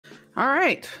All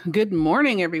right. Good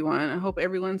morning, everyone. I hope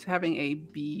everyone's having a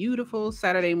beautiful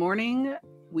Saturday morning.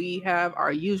 We have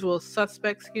our usual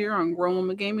suspects here on Grown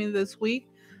Woman Gaming this week.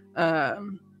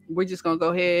 We're just gonna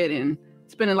go ahead and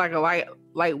spend it like a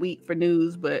light week for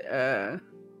news, but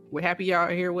we're happy y'all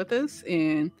are here with us,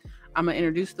 and I'm gonna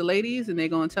introduce the ladies, and they're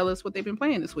gonna tell us what they've been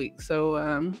playing this week.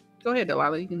 So go ahead,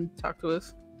 Delilah. You can talk to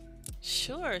us.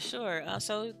 Sure.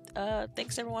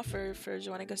 Thanks everyone for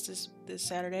joining us this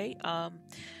Saturday.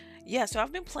 Yeah, so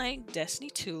I've been playing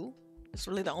Destiny 2. It's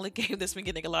really the only game that's been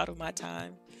getting a lot of my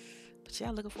time. But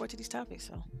yeah, looking forward to these topics.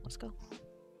 So let's go.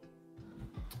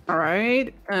 All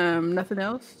right. Nothing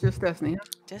else. Just Destiny. Huh?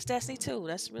 Just Destiny 2.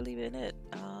 That's really been it.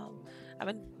 I've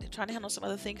been trying to handle some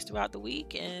other things throughout the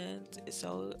week, and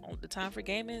so on the time for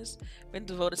gaming has been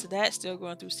devoted to that. Still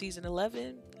going through season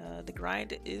 11. The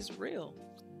grind is real.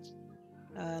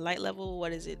 Light level,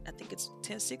 what is it? I think it's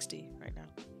 1060 right now.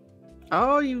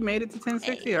 Oh, you made it to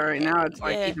 1060. All right, now it's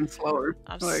like Yeah, even slower.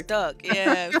 I'm Like, stuck.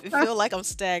 Yeah, it feel like I'm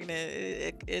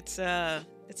stagnant. It's a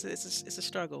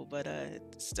struggle, but I'm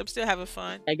still having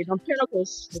fun. Gotta get them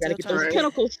pinnacles. We gotta Still get trying those to right. get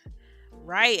pinnacles.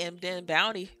 right, and then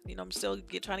bounty. I'm still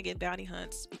trying to get bounty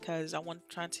hunts because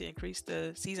trying to increase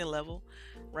the season level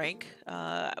rank,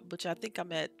 which I think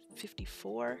I'm at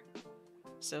 54.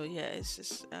 So yeah, it's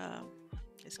just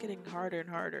it's getting harder and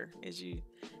harder as you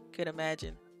could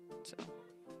imagine. So.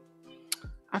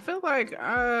 I feel like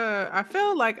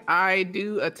I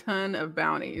do a ton of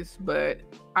bounties, but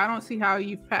I don't see how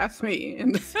you've passed me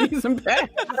in the season pass.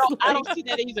 I don't Like, see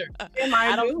that either. what am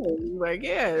I I don't. doing? Like,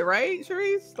 yeah, right,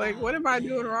 Sharice? Like, what am I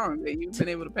doing wrong that you've been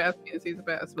able to pass me in season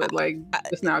pass? But like,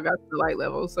 just now got to the light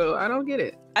level, so I don't get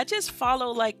it. I just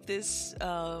follow like this.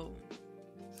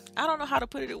 I don't know how to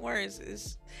put it in words.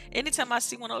 Is anytime I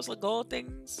see one of those little gold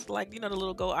things, like the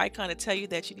little gold icon to tell you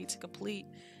that you need to complete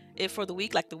it for the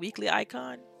week, like the weekly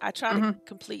icon, I try to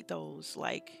complete those.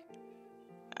 Like,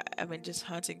 I mean, just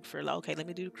hunting for like, okay, let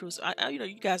me do the Crucible.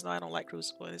 You guys know I don't like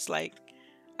Crucible. And it's like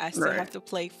I still Right. have to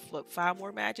play 5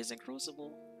 more matches in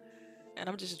Crucible, and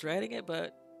I'm just dreading it.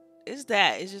 But it's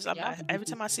just Yeah. every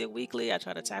time I see a weekly, I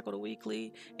try to tackle the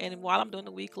weekly, and while I'm doing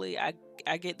the weekly, I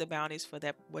get the bounties for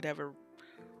that whatever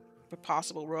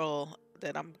possible role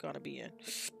that I'm gonna be in.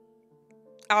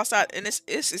 Outside, and it's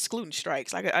excluding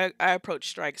strikes. Like I approach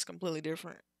strikes completely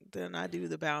different than I do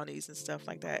the bounties and stuff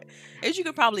like that. As you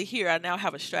can probably hear, I now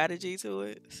have a strategy to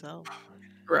it. So,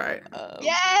 Right.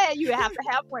 Yeah, you have to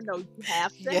have one though. You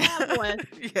have to have yeah, one.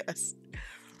 yes,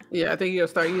 Yeah, I think you'll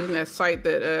start using that site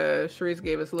that Sharice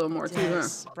gave us a little more too, huh?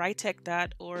 yes.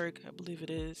 Brightech.org, I believe it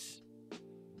is.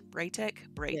 Braytech,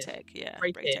 yeah,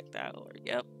 Right there. Braytech.org.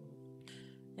 Yep,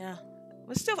 yeah.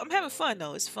 But still, I'm having fun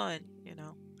though. It's fun.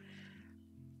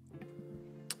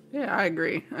 Yeah, I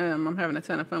agree. I'm having a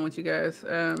ton of fun with you guys.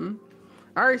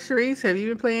 All right, Sharice, have you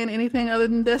been playing anything other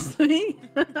than Destiny?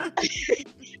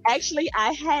 Actually,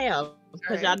 I have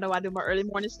because y'all Right. know I do my early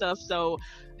morning stuff. So,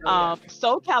 Oh yeah.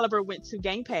 Soul Calibur went to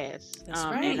Game Pass. That's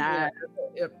And right. Yeah.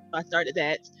 Yep. I started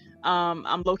that.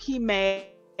 I'm low key mad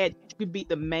you could beat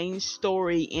the main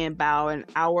story in about an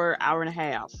hour and a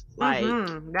half. Like,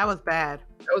 That was bad.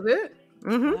 That was it.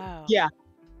 Wow. yeah,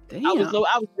 Damn. I was real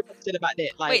upset about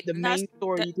that. Like Wait, the now main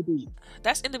story that, you could beat.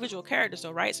 that's individual characters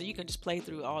though, right? So you can just play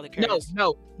through all the No, characters.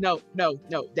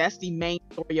 no. That's the main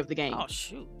story of the game. Oh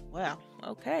shoot! Wow.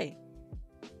 Okay.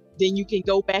 Then you can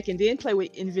go back and then play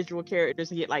with individual characters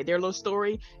and get like their little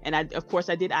story. And of course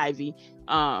I did Ivy.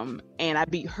 And I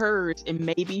beat hers in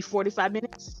maybe 45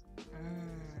 minutes.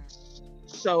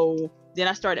 So then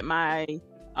I started my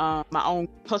own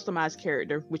customized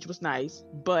character, which was nice.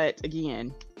 But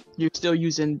again, you're still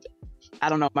using, I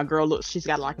don't know, my girl she's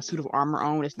got like a suit of armor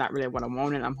on. It's not really what I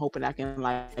want, and I'm hoping I can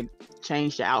like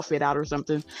change the outfit out or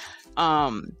something.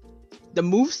 The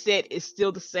move set is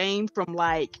still the same from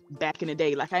like back in the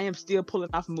day. Like I am still pulling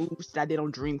off moves that I did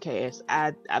on Dreamcast.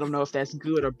 I don't know if that's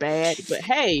good or bad, but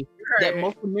hey, that Right.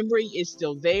 muscle memory is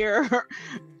still there.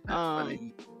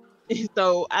 funny.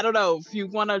 So I don't know if you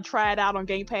want to try it out on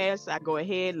Game Pass. I go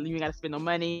ahead. You ain't got to spend no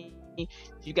money. If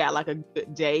you got like a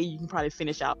good day, you can probably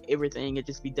finish out everything and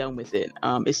just be done with it.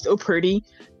 It's still pretty.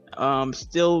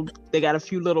 Still they got a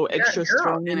few little They got extras Geralt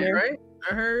thrown in in it, there. right?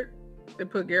 I heard they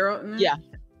put Geralt in there. Yeah.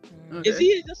 Okay. Is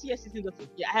he? Yes, he's in the.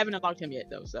 Yeah, I haven't unlocked him yet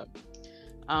though. So,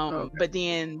 Okay. but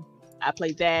then I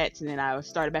played that, and then I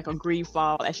started back on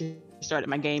Greedfall. Actually, started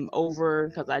my game over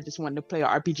because I just wanted to play an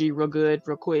RPG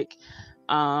real quick.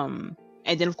 And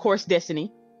then of course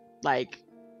Destiny, like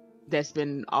that's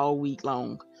been all week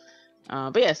long.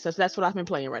 But yes, that's what I've been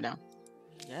playing right now.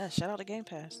 Yeah. Shout out to Game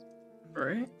Pass.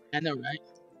 Right. I know, right?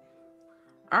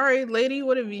 All right, lady,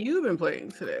 what have you been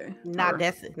playing today? Not Or-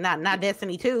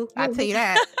 Destiny 2. I'll tell you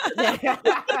that.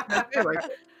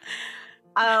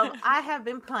 I have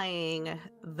been playing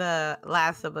The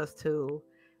Last of Us 2.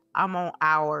 I'm on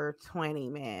hour 20,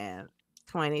 man.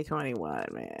 2021,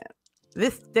 man.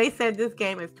 They said this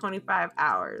game is 25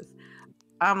 hours.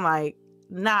 I'm like,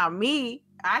 nah, me.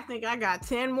 I think I got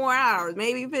 10 more hours,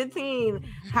 maybe 15.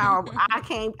 How I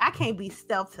can't be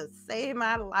stealth to save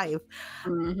my life.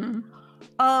 Mhm.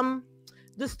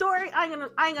 The story, I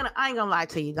ain't gonna lie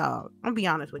to you, dog. I'm gonna be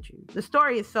honest with you. The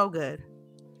story is so good.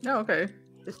 Oh, okay.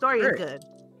 The story Great. is good.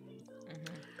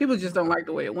 People just don't like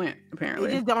the way it went, They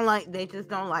apparently. just don't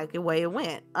like the way it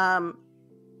went.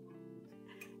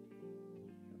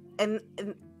 And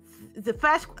the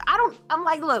fast I'm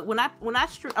like, look, when I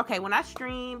streamed, when I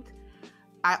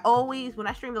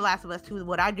stream The Last of Us 2,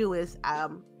 what I do is I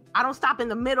don't stop in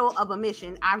the middle of a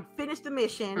mission. I finish the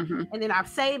mission, Mhm. and then I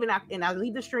save and I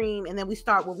leave the stream, and then we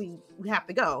start where we have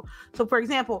to go. So for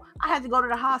example, I had to go to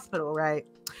the hospital, right?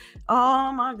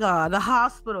 Oh my God, the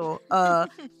hospital,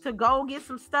 to go get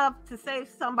some stuff to save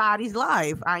somebody's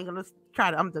life. I'm gonna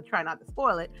try not to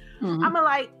spoil it. Mhm. I'm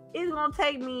like, it's gonna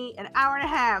take me an hour and a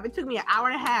half. It took me an hour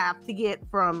and a half to get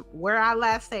from where I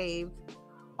last saved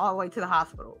all the way to the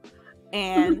hospital.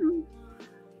 And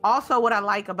also what I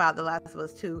like about The Last of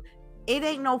Us 2,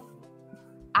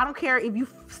 I don't care if you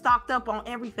stocked up on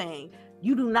everything.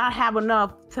 You do not have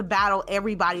enough to battle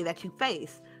everybody that you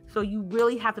face. So you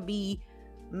really have to be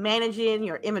managing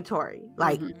your inventory.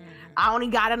 Like, Mhm. I only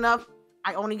got enough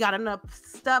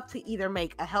stuff to either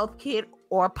make a health kit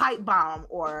or a pipe bomb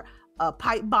or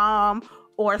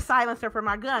a silencer for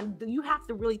my gun. You have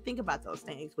to really think about those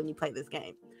things when you play this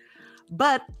game.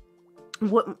 But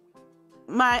what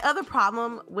my other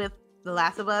problem with The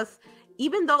Last of Us,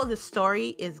 even though the story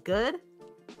is good,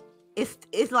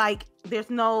 it's like there's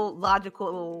no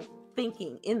logical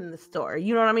thinking in the story.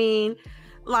 You know what I mean?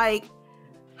 Like,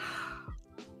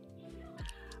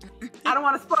 I don't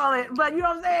want to spoil it, but you know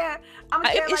what I'm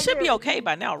saying? It should be okay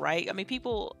by now, right? I mean,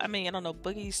 I don't know.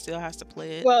 Boogie still has to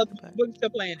play it. Well, but- Boogie's still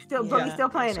playing. Boogie's still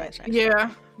playing that's it. right.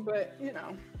 Yeah, but you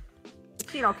know,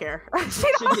 She don't care. She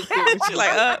gets it. She's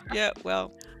like, yeah,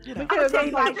 well, you know. because tell I'm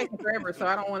you, like like- taking forever, so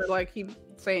I don't want to like keep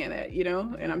saying that, you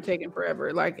know. And I'm taking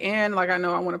forever. Like I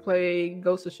know I want to play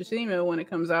Ghost of Tsushima when it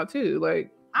comes out too.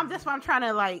 Like, That's why I'm trying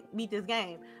to like beat this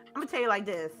game. I'm gonna tell you like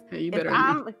this. hey, you If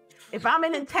better. if I'm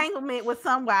in entanglement with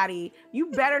somebody, you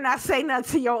better not say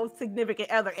nothing to your significant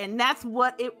other. And that's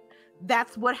what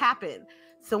happened.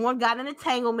 Someone got an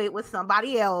entanglement with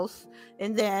somebody else,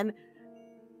 and then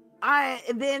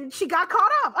she got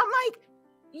caught up. I'm like,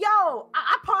 yo,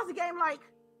 I paused the game like,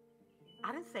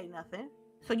 I didn't say nothing.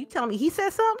 So you tell me he said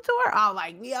something to her? I'm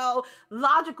like, yo,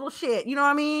 logical shit. You know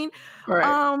what I mean?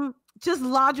 Right. Just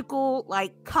logical,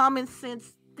 like common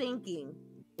sense thinking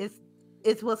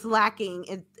is what's lacking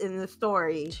in the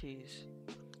story Jeez.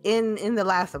 in The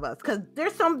Last of Us. Because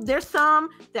there's some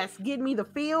that's getting me the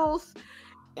feels,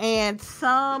 and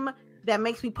some that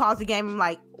makes me pause the game. I'm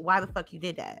like, why the fuck you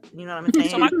did that? You know what I'm saying?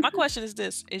 So my question is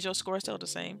this: is your score still the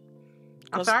same?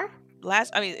 I'm 'Cause sorry.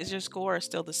 is your score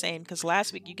still the same? Because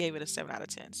last week you gave it a 7 out of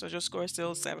 10. So is your score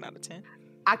still 7 out of 10?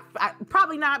 I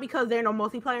probably not, because there's no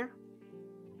multiplayer.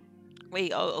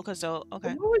 Wait, okay, so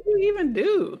okay. What would you even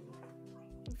do?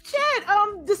 Shit,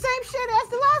 the same shit as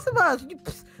The Last of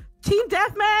Us. Team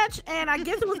deathmatch, and I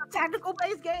guess it was a tactical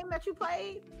based game that you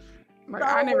played. Like,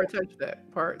 I never touched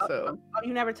that part, so Oh,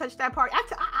 you never touched that part.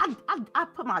 I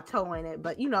put my toe in it,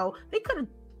 but you know they could have.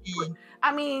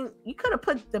 I mean, you could have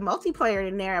put the multiplayer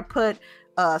in there and put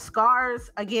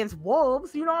scars against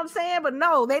wolves. You know what I'm saying? But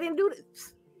no, they didn't do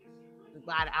this.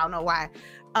 I don't know why.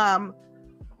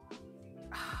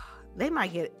 They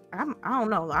might get. I don't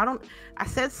know. I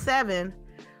said 7.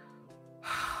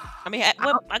 I mean,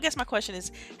 I guess my question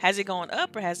is: has it gone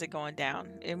up or has it gone down?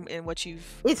 In what you've,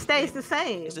 It stays the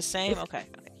same. it's the same. Okay.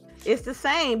 It's the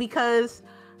same, because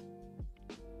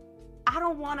I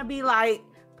don't want to be like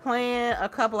playing a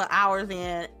couple of hours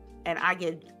in and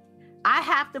I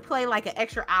have to play like an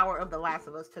extra hour of The Last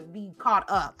of Us to be caught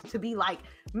up, to be like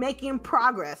making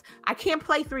progress. I can't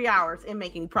play 3 hours and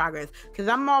make any progress, because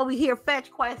I'm over here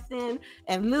fetch questing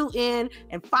and looting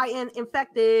and fighting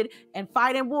infected and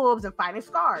fighting wolves and fighting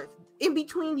scars in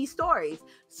between these stories.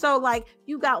 So like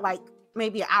you got like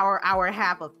maybe an hour and a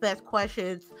half of fetch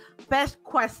quests,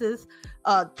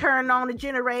 turn on the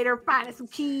generator, finding some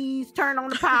keys, turn on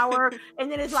the power, and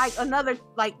then it's like another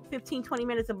like 15-20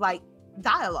 minutes of like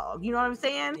dialogue. You know what I'm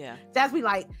saying? Yeah. That's be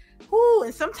like, whoo.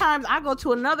 And sometimes I go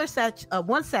to another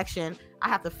one section, I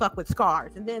have to fuck with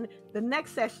scars, and then the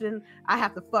next section I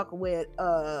have to fuck with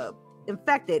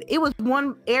infected. It was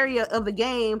one area of the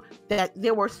game that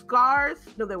there were scars.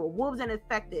 No, there were wolves and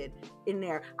infected in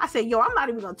there. I said, yo, I'm not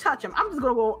even gonna touch them. I'm just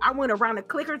gonna go. I went around the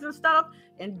clickers and stuff,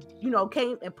 and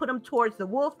came and put them towards the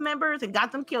wolf members and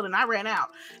got them killed, and I ran out.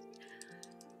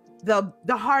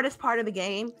 The hardest part of the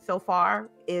game so far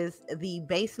is the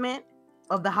basement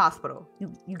of the hospital.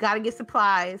 You got to get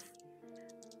supplies.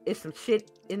 It's some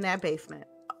shit in that basement.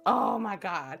 Oh my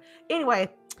god. Anyway,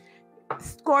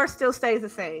 score still stays the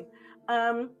same.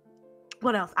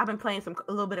 What else? I've been playing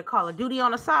a little bit of Call of Duty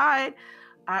on the side.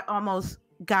 I almost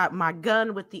got my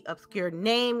gun with the obscure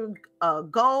name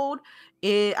gold.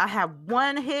 I have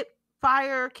 1 hit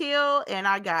fire kill and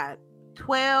I got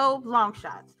 12 long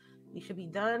shots. We should be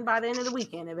done by the end of the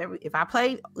weekend. If I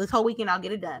play this whole weekend, I'll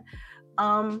get it done.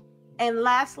 And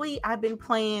lastly, I've been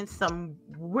playing some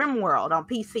RimWorld on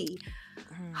PC.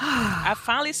 I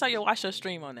finally saw you watch your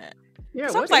stream on that.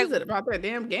 Yeah, what is it about that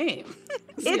damn game?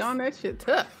 See, on that shit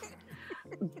tough.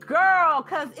 Girl,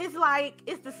 because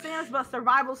it's the Sims, but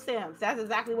survival Sims. That's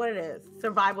exactly what it is.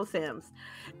 Survival Sims.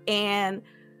 And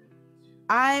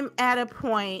I'm at a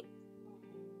point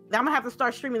that I'm gonna have to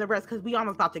start streaming the rest because we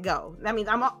almost about to go. That means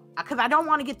because I don't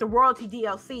want to get the royalty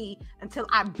DLC until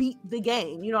I beat the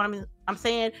game. You know what I'm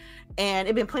saying? And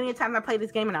it's been plenty of times I played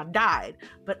this game and I've died.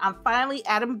 But I'm finally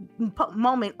at a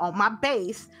moment on my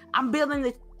base. I'm building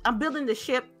the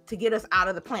ship to get us out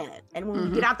of the planet. And when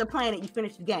we get out the planet, you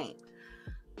finish the game.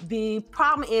 The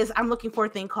problem is I'm looking for a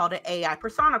thing called an AI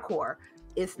Persona Core.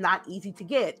 It's not easy to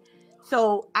get.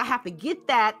 So I have to get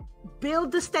that,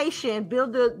 build the station,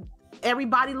 build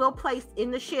everybody little place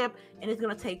in the ship, and it's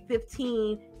going to take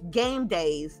 15 game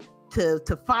days to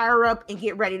fire up and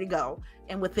get ready to go.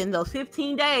 And within those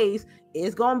 15 days,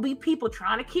 it's going to be people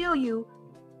trying to kill you,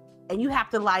 and you have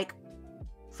to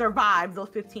survive those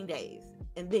 15 days,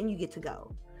 and then you get to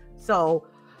go. So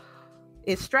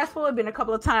it's stressful. It's been a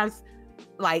couple of times,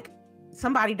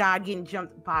 somebody died getting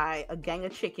jumped by a gang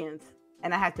of chickens,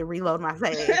 and I had to reload my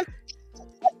save.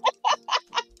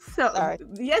 So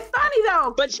it's funny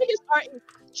though. But chickens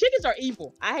are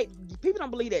evil. People don't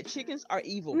believe that chickens are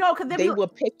evil. No, because they will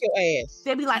pick your ass.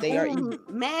 They be like, "Oh,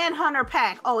 manhunter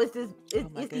pack. Oh, it's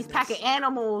these pack of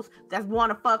animals that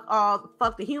want to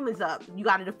fuck the humans up. You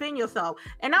got to defend yourself."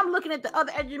 And I'm looking at the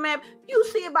other edge of the map. You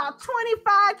see about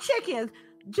 25 chickens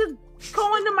just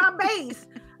going to my base.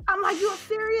 I'm like, "You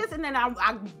serious?" And then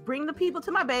I bring the people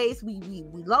to my base. We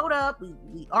load up.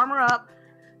 We armor up.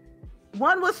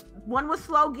 One was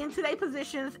slow getting to their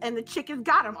positions, and the chickens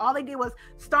got him. All they did was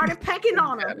started pecking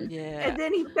on him, and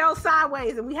then he fell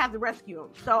sideways, and we had to rescue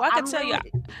him. So I can tell you,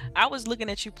 I was looking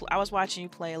at you. I was watching you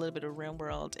play a little bit of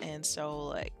RimWorld, and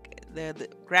so the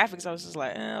graphics, I was just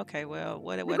like, okay, well,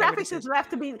 whatever. The graphics is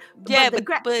left to be.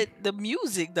 But the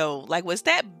music though, was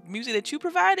that music that you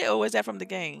provided, or was that from the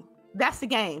game? That's the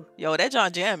game. Yo, that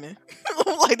John jamming.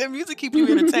 The music keep you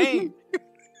entertained.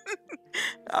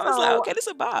 I was like, okay, this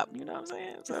is a bop, you know what I'm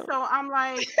saying? So I'm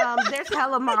like, there's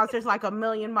hella mods. There's like 1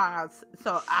 million mods.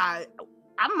 So I'm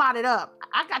modded up.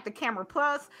 I got the camera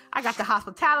plus. I got the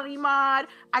hospitality mod.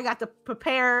 I got the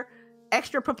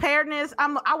extra preparedness.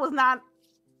 I'm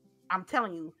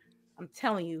telling you,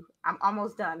 I'm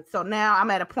almost done. So now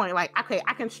I'm at a point okay,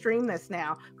 I can stream this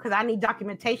now because I need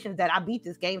documentation that I beat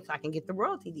this game so I can get the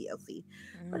royalty DLC.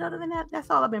 But other than that, that's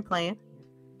all I've been playing.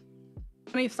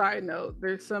 Funny side note,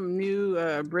 there's some new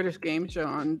British game show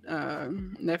on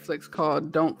Netflix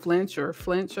called Don't Flinch or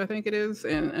Flinch, I think it is.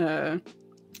 And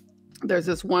there's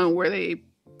this one where they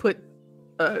put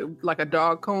a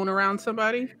dog cone around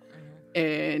somebody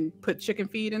and put chicken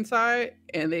feed inside,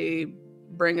 and they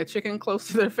bring a chicken close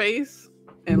to their face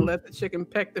and let the chicken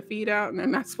peck the feed out, and they're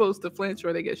not supposed to flinch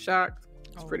or they get shocked.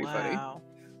 It's pretty funny.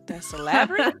 That's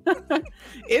elaborate.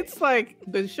 It's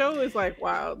the show is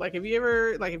wow. If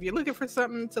you're looking for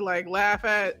something to laugh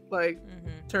at,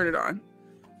 turn it on.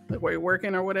 While you're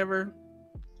working or whatever,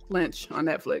 Lynch on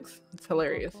Netflix. It's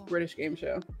hilarious. Cool. British game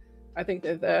show. I think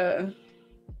that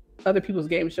other people's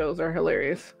game shows are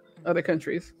hilarious. Other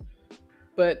countries.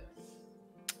 But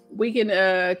we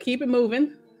can keep it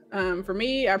moving. For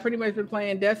me, I pretty much been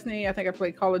playing Destiny. I think I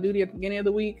played Call of Duty at the beginning of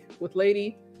the week with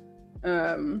Lady.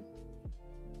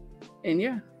 And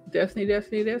yeah, Destiny. Lady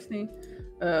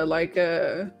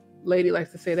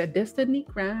likes to say that Destiny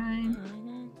grind.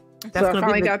 So I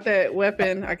finally got that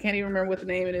weapon. I can't even remember what the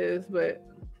name it is, but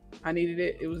I needed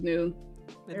it. It was new.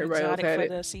 Everybody else had it.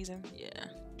 For the season. Yeah.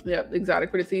 Yep, exotic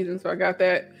for the season. So I got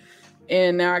that.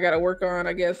 And now I got to work on,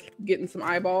 I guess, getting some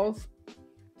eyeballs.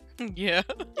 Yeah.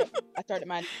 I started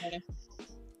mine this morning.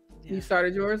 Yeah. You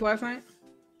started yours last night?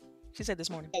 She said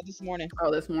this morning. Yeah, this morning.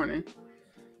 Oh, this morning.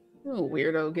 Oh,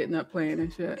 weirdo getting up playing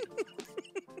and shit.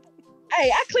 Hey,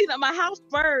 I cleaned up my house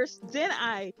first, then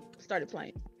I started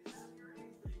playing.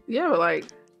 Yeah, but like,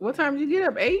 what time did you get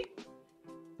up? 8?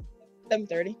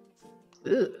 7:30.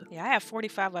 Ugh. Yeah, I have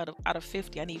 45 out of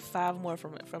 50. I need 5 more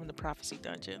from the prophecy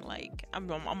dungeon. Like I'm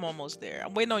almost there.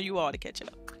 I'm waiting on you all to catch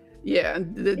up. Yeah,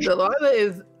 Delilah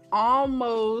is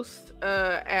almost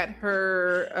at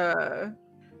her.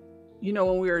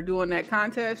 When we were doing that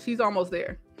contest, she's almost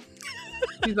there.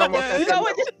 She's almost. Yeah. At You that know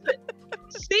what? level.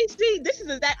 See, this is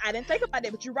exact. I didn't think about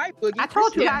that, but you're right, Boogie. I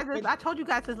told you Yeah. guys. I told you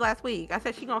guys this last week. I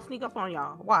said she gonna sneak up on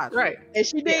y'all. Watch. Right. And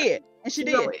she did. And she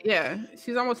She's did. yeah,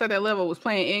 she's almost at that level. Was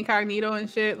playing incognito and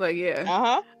shit. Like, yeah.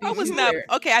 Uh-huh. I was She's not there.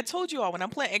 okay. I told you all when I'm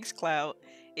playing XCloud,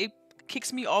 it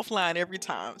kicks me offline every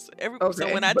time. So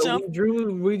Okay, when I but jump, we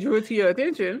drew it to your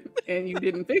attention, and you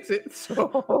didn't fix it.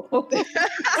 So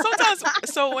sometimes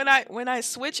when I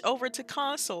switch over to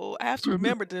console, I have to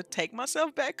remember to take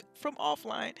myself back from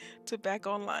offline to back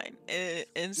online,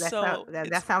 and so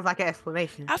That sounds like an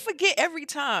explanation. I forget every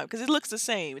time because it looks the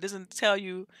same. It doesn't tell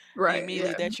you right,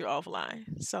 immediately yeah. that you're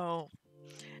offline. So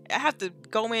I have to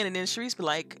go in, and then Sharice be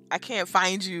like, "I can't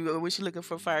find you when she's looking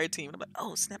for Fire Team." I'm like,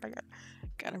 "Oh snap! I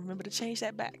gotta remember to change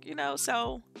that back."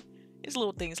 So it's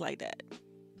little things like that.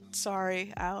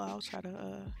 Sorry, I'll try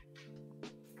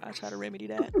to remedy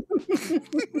that.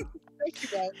 Thank you,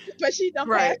 bro. But she done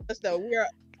Right. passed us though. We're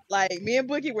like me and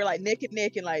Boogie were like neck and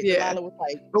neck, and like Yeah. Delilah was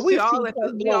like. But we all 15 at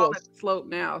plus the, we all below us. at the slope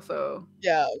now, so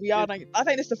Yeah, we all. Done, I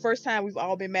think it's the first time we've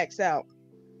all been maxed out.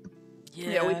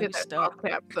 yeah, we I'm hit that stuck. soft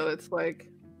cap, so it's like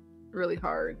really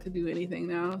hard to do anything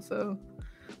now. So,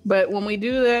 but when we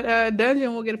do that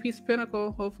dungeon, we'll get a piece of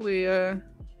pinnacle. Hopefully,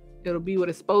 it'll be what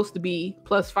it's supposed to be,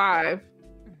 +5.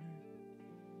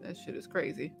 That shit is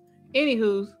crazy.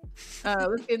 Anywho's,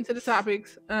 let's get into the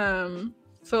topics.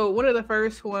 So one of the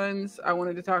first ones I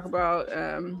wanted to talk about,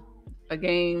 a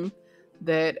game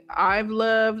that I've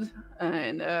loved,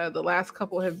 and the last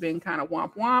couple have been kind of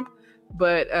womp womp.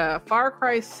 But Far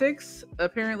Cry 6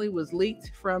 apparently was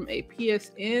leaked from a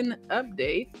PSN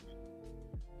update.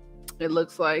 It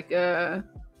looks like a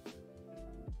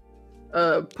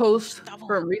post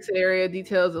from recent area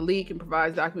details a leak and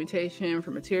provides documentation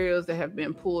for materials that have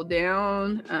been pulled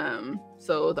down.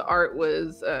 So the art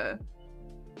was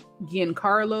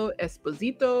Giancarlo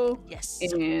Esposito. Yes.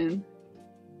 And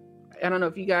I don't know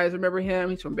if you guys remember him.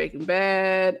 He's from Breaking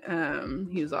Bad.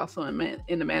 He was also in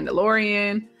The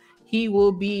Mandalorian. He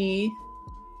will be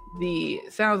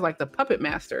sounds like the puppet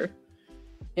master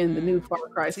in the new Far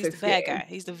Cry 6 He's the bad game. guy.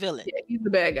 He's the villain. Yeah, he's the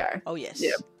bad guy. Oh yes.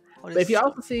 Yeah. Oh, But if you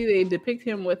also see, they depict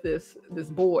him with this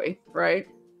boy, right?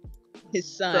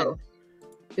 His son. So,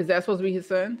 is that supposed to be his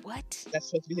son? what? That's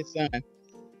supposed to be his son.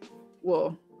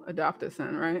 Well, adopted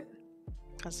son, right?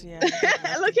 'Cause, yeah,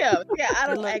 Look here. Yeah, I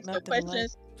Good don't luck, ask no nothing like-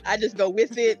 questions. I just go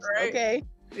with it. Right. Okay.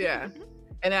 Yeah.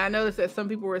 And I noticed that some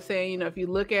people were saying, if you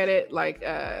look at it, like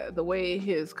the way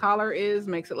his collar is,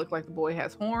 makes it look like the boy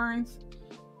has horns.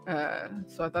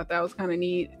 So I thought that was kind of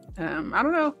neat. I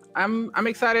don't know. I'm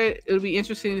excited. It'll be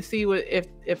interesting to see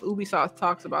if Ubisoft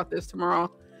talks about this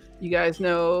tomorrow. You guys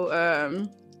know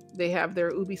they have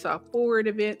their Ubisoft Forward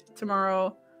event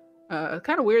tomorrow.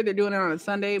 Kind of weird they're doing it on a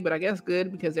Sunday, but I guess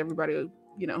good because everybody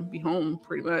will, be home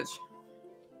pretty much,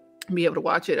 be able to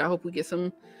watch it. I hope we get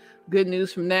some good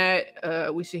news from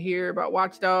that. We should hear about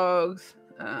Watch Dogs,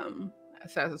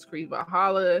 Assassin's Creed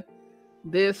Valhalla,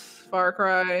 this Far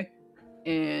Cry,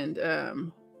 and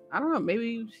I don't know,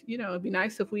 maybe it'd be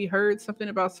nice if we heard something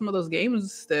about some of those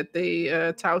games that they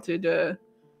touted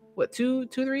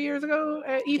 2-3 years ago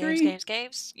at E3.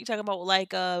 Games. You talking about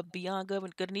like Beyond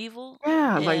Good and Evil?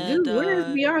 Yeah, like dude, And, where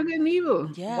is Beyond Good and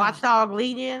Evil? Yeah. Watchdog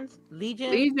Legion.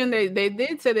 Legion, they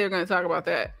did say they were going to talk about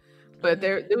that, but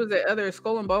there was that other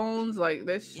Skull and Bones, like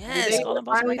this. Yeah, did they Skull and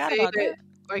Bones, I finally forgot say about that?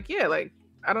 Like, yeah, like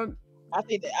I don't. I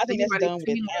think that's anybody done with.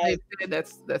 seen what they said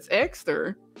that's X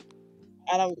or.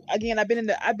 I don't. Again, I've been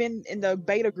in the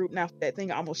beta group now for that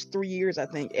thing almost 3 years, I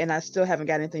think, and I still haven't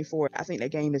got anything for it. I think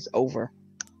that game is over.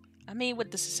 I mean,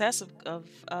 with the success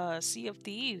of Sea of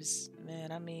Thieves,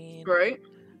 man. I mean, Right.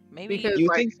 maybe Because You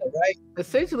like think so, right?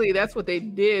 essentially that's what they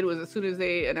did was as soon as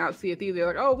they announced Sea of Thieves, they're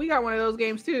like, oh, we got one of those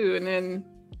games too, and then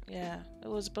yeah, it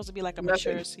was supposed to be like a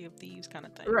Nothing. mature Sea of Thieves kind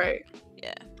of thing. right,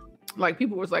 Yeah. like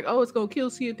people was like, oh, it's gonna kill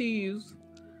Sea of Thieves,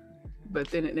 but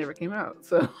then it never came out.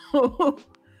 So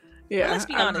yeah, But let's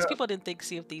be I don't honest. know. People didn't think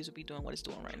Sea of Thieves would be doing what it's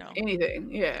doing right now. Anything,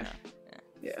 yeah.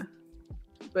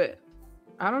 But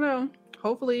I don't know.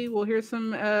 Hopefully, we'll hear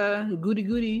some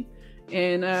goody,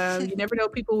 and you never know,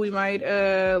 people. We might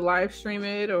live stream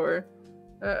it or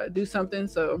do something.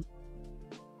 So,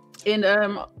 and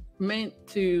meant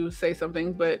to say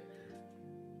something, but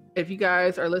if you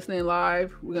guys are listening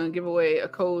live, we're going to give away a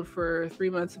code for 3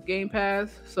 months of Game Pass.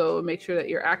 So make sure that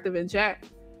you're active in chat.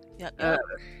 Yep.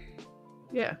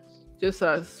 Yeah, just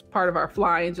as part of our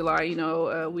fly in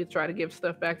July, we try to give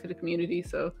stuff back to the community.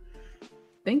 So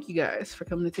thank you guys for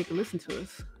coming to take a listen to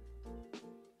us.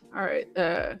 All right.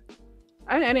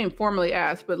 I didn't formally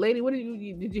ask, but lady,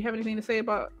 did you have anything to say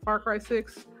about Far Cry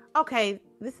 6? Okay,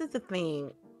 this is the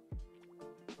thing.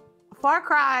 Far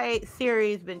Cry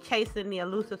series been chasing the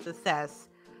elusive success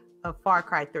of Far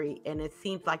Cry 3, and it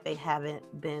seems like they haven't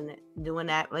been doing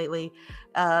that lately.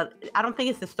 I don't think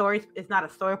it's the story. It's not a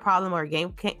story problem or a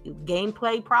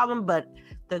gameplay problem, but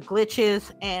the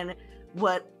glitches and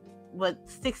what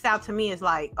sticks out to me is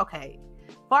like, okay,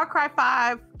 Far Cry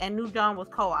 5 and New Dawn was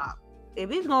co-op. If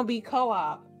it's gonna be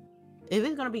co-op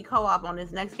on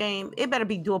this next game, it better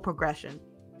be dual progression.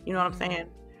 You know what I'm saying?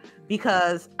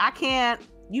 Because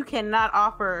you cannot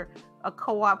offer a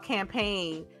co-op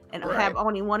campaign and have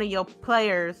only one of your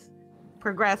players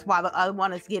progress while the other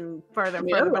one is getting further and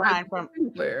further behind from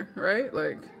player, right?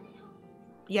 Like,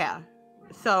 yeah.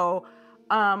 So,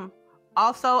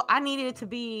 also I needed it to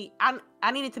be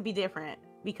different,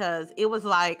 because it was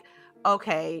like,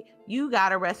 okay, you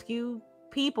gotta rescue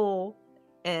people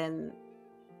and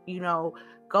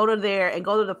go to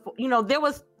the there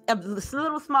was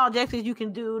little small objectives you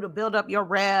can do to build up your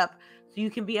rep so you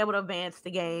can be able to advance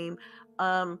the game.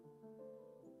 Maybe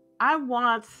I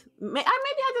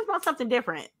just want something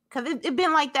different, because it's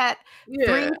been like that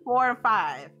 3, 4, and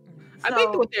 5. I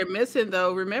think what they're missing,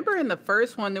 though, remember in the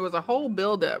first one there was a whole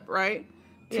build up, right,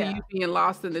 to you being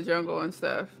lost in the jungle and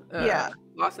stuff.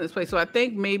 Lost in this place. So I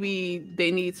think maybe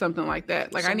they need something like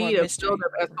that. Like, I need a build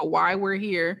up as to why we're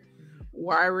here,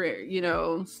 why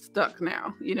we're stuck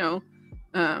now.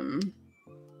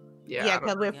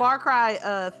 Because with Far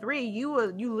Cry 3, you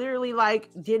literally like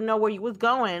didn't know where you was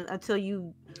going until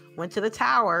you went to the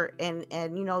tower and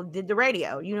did the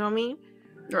radio. You know what I mean?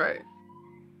 Right.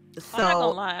 So I'm not gonna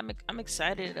lie, I'm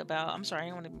excited about. I'm sorry, I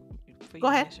don't want to. Go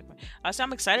ahead.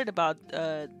 I'm excited about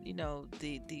the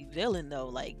villain though,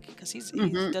 like, because he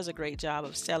does a great job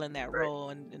of selling that role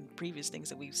and previous things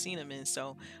that we've seen him in.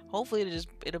 So hopefully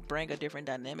it'll bring a different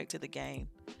dynamic to the game.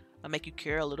 I'll make you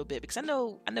care a little bit, because I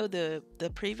know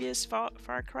the previous Far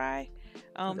Cry,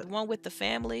 the one with the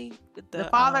family, with the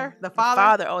father.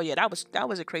 Oh yeah, that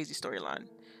was a crazy storyline.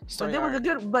 But there was a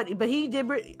good, but he did.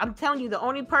 I'm telling you, the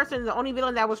only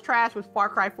villain that was trash was Far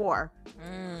Cry 4.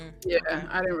 Yeah,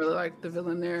 I didn't really like the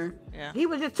villain there. Yeah, he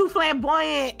was just too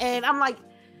flamboyant, and I'm like,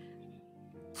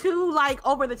 too like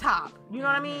over the top. You know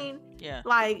what I mean? Yeah,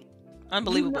 like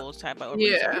unbelievable type of.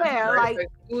 Like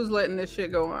who's letting this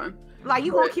shit go on? Like,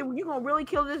 you gonna really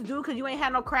kill this dude because you ain't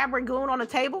had no crab rangoon on the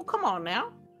table? Come on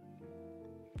now.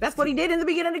 That's what he did in the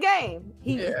beginning of the game.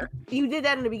 He did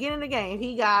that in the beginning of the game.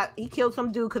 He killed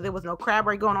some dude because there was no crab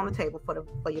rangoon on the table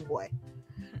for your boy,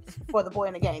 for the boy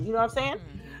in the game. You know what I'm saying?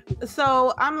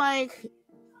 So I'm like,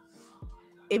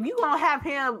 if you gonna have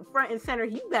him front and center,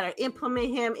 you better implement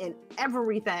him in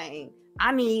everything.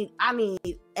 I need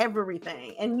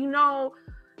everything, and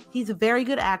he's a very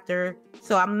good actor.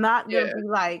 So I'm not gonna be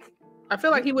like. I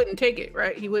feel like he wouldn't take it,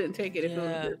 right? He wouldn't take it if it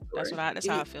was his that's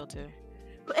how I feel too.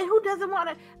 And who doesn't want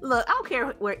to look? I don't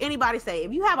care where anybody say.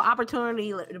 If you have an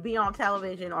opportunity to be on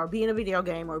television or be in a video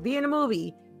game or be in a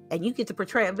movie, and you get to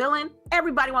portray a villain,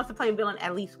 everybody wants to play a villain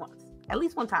at least once, at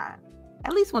least one time.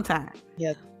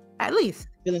 Yeah, at least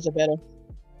villains are better.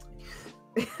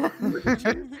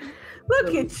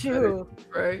 Look at you,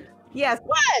 right? Yes.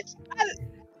 What?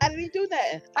 I didn't do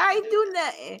that. I ain't do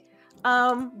nothing.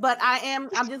 But I'm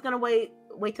just gonna wait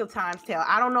till times tell.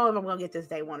 I don't know if I'm gonna get this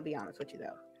day one, to be honest with you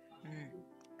though.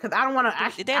 Because I don't want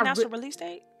to. Did they announce a release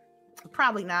date?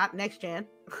 Probably not. Next gen.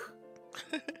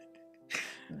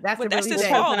 That's this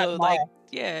fall though. Like,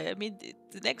 yeah, I mean,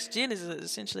 the next gen is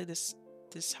essentially this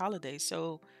holiday.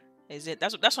 So, is it?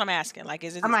 That's what I'm asking. Like,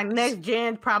 is it? I'm like, next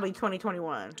gen, probably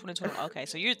 2021. 2021. Okay,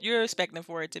 so you're expecting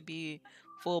for it to be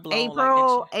full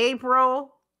blown.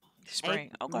 April. Spring.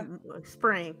 Okay.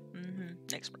 Spring.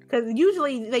 Next spring. Because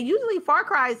usually Far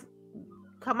Cry's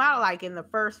come out like in the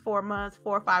first 4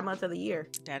 or 5 months of the year.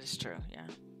 That is true. Yeah.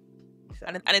 So.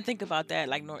 I didn't think about that.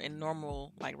 Like, in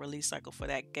normal like release cycle for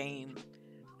that game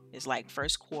is like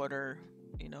first quarter,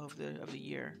 of the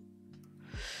year.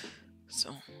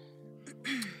 So.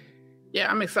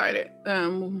 Yeah, I'm excited.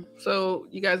 So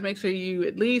you guys make sure you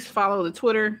at least follow the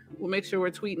Twitter. We'll make sure we're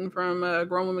tweeting from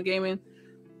Grown Woman Gaming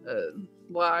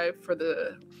live for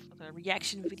the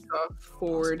reaction video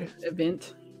Ford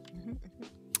event.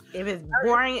 If it's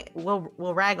boring,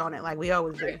 we'll rag on it like we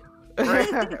always do.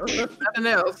 Right. Nothing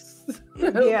else.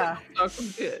 Yeah. Talk some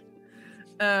shit.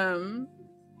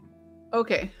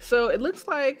 Okay, so it looks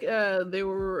like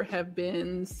have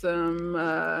been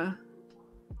some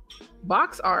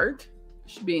box art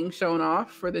being shown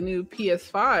off for the new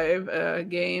PS5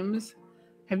 games.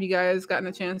 Have you guys gotten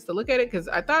a chance to look at it? Because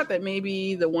I thought that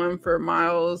maybe the one for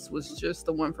Miles was just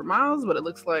the one for Miles, but it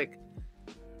looks like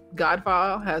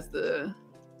Godfall has the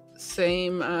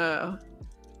same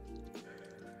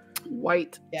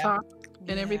white top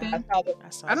and everything. I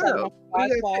don't know. What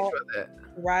do you guys think about that?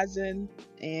 Horizon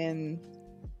and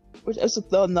which is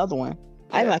another one.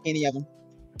 I didn't like any of them.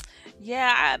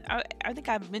 Yeah, I think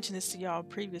I mentioned this to y'all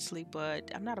previously, but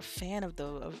I'm not a fan of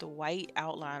the white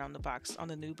outline on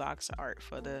the new box art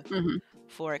for the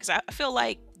for it, because I feel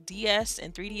like DS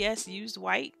and 3DS used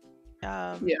white.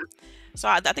 So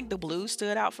I think the blue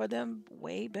stood out for them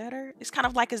way better. It's kind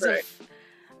of like as if,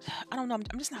 I don't know,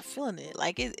 I'm just not feeling it.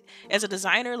 Like as a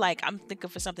designer, like I'm thinking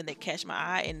for something that catch my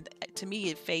eye, and to me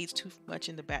it fades too much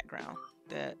in the background.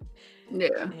 That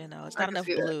it's not enough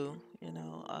blue.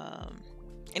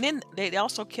 And then they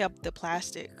also kept the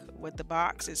plastic with the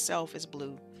box itself is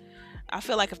blue. I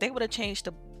feel like if they would have changed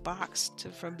the box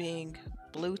from being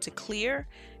blue to clear,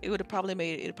 it would have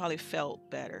probably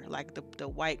felt better. Like the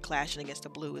white clashing against the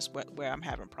blue is where I'm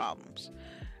having problems.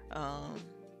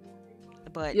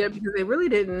 But yeah, because they really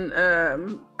didn't.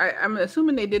 I'm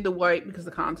assuming they did the white because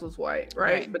the console's white,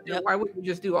 right? But then why would you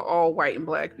just do all white and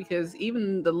black? Because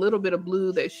even the little bit of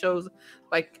blue that shows,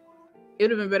 like, it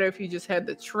would have been better if you just had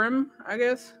the trim, I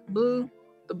guess, blue,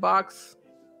 the box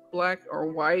black or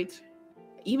white.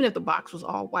 Even if the box was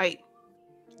all white.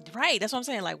 Right, that's what I'm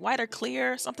saying. Like white or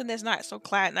clear, something that's not so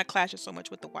not clashing so much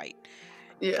with the white.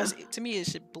 Yeah. Because to me, it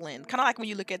should blend. Kind of like when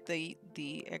you look at the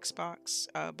Xbox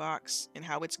box and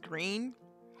how it's green,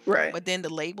 right? But then the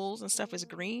labels and stuff is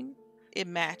green. It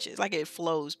matches, like it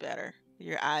flows better.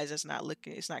 Your eyes is not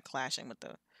looking. It's not clashing with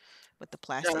the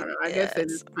plastic. I don't know. I guess they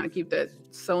just kind of keep that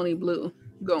Sony blue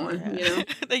going. Yeah.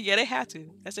 Yeah, they have to.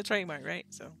 That's a trademark, right?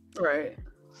 So right.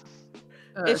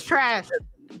 It's trash.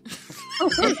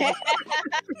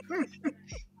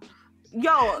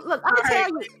 Yo, look, I'll tell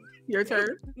you. Your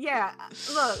turn. Yeah.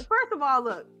 Look, first of all,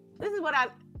 this is what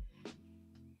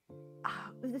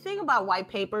the thing about white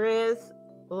paper is,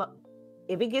 look,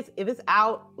 if it's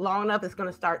out long enough, it's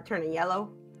gonna start turning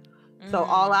yellow. So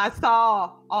all I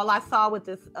saw with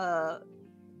this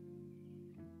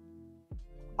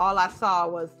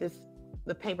was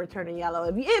the paper turning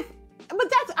yellow.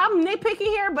 But I'm nitpicking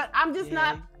here, but I'm just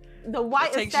not the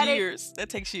white aesthetic. That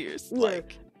takes years. Yeah.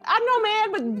 Like, I know,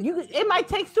 man, but it might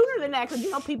take sooner than that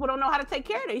because people don't know how to take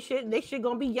care of their shit. They shit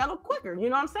gonna be yellow quicker. You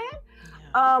know what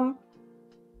I'm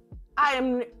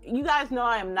saying? You guys know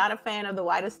I am not a fan of the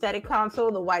white aesthetic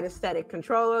console, the white aesthetic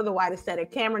controller, the white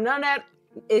aesthetic camera. None of that.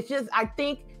 It's just, I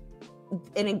think,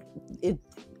 and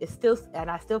it's still,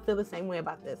 and I still feel the same way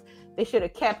about this. They should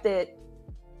have kept it.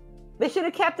 They should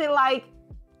have kept it like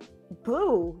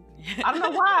blue. I don't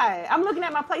know why. I'm looking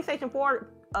at my PlayStation 4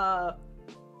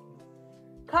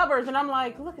 covers, and I'm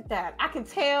like, look at that. I can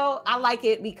tell I like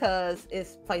it because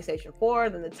it's PlayStation 4,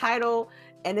 then the title.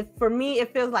 And for me,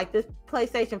 it feels like this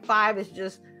PlayStation 5 is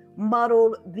just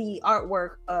muddled the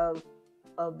artwork of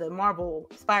the Marvel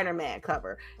Spider-Man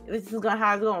cover. This is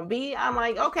how it's gonna be. I'm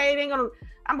like, okay, it ain't gonna.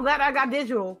 I'm glad I got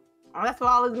digital. That's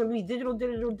all it's gonna be. Digital.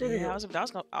 Yeah,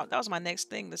 that was my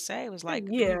next thing to say. It was like,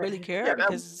 do you really care? Yeah,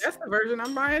 that's the version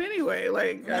I'm buying anyway.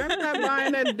 Like, I'm not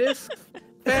buying that disc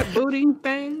fat booting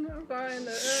thing. I'm buying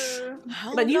the.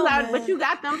 But you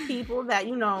got them people that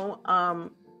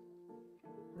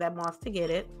that wants to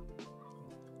get it.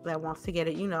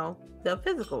 The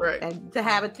physical, right? And to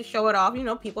have it, to show it off.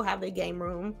 People have their game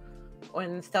room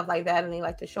and stuff like that, and they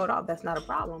like to show it off. That's not a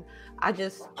problem.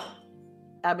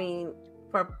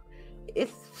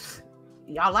 It's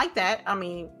y'all like that.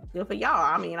 Good for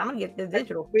y'all. I'm gonna get this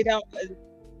digital. We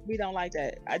don't like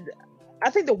that. I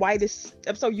think the white is.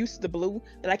 I'm so used to the blue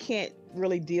that I can't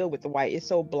really deal with the white. It's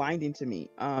so blinding to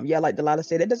me. Like Delilah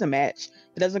said, it doesn't match.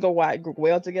 It doesn't go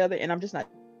well together, and I'm just not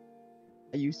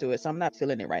used to it, so I'm not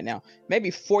feeling it right now.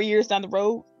 Maybe 4 years down the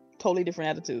road, totally different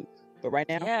attitude. But right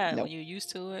now, no. When you're used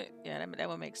to it, that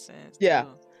would make sense. Yeah. Too.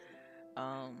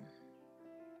 I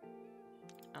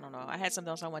don't know. I had something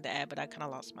else I wanted to add, but I kind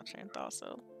of lost my train of thought.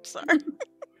 So sorry.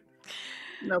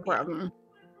 No problem.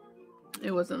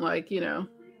 It wasn't like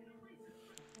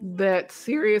that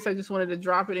serious. I just wanted to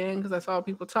drop it in because I saw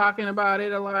people talking about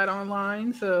it a lot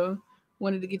online. So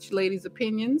wanted to get you ladies'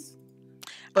 opinions.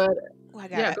 But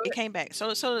it came back. So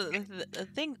the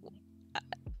thing,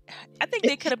 I think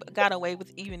they could have got away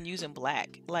with even using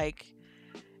black. Like,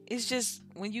 it's just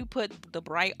when you put the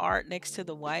bright art next to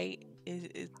the white,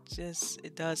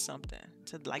 it does something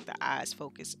to like the eyes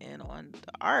focus in on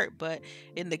the art, but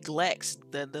it neglects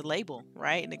the label,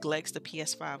 right? It neglects the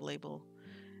PS5 label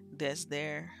that's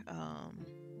there.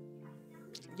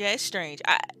 Yeah, it's strange.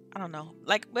 I don't know.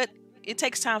 Like, but it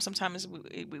takes time sometimes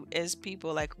as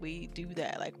people, like we do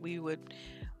that. Like we would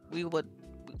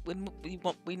when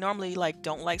we normally like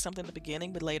don't like something in the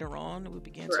beginning, but later on we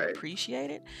begin to Right.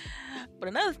 appreciate it. But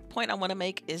another point I want to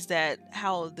make is that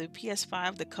how the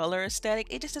PS5, the color aesthetic,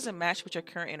 it just doesn't match with your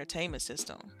current entertainment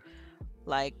system.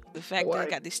 Like the fact that it White.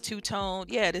 got this two-tone,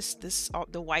 yeah,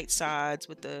 the white sides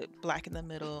with the black in the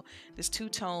middle, this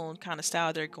two-tone kind of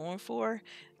style they're going for.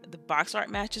 The box art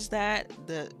matches that.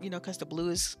 Because the blue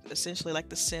is essentially like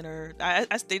the center.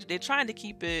 They're trying to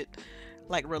keep it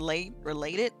like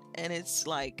related, and it's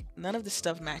like none of the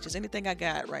stuff matches anything I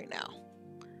got right now.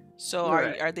 So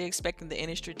Right. are they expecting the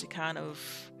industry to kind of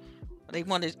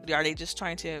are they just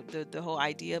trying to the whole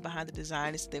idea behind the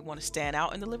design is they want to stand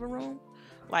out in the living room?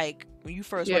 Like when you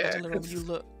first walk Yeah, into the living room, 'cause you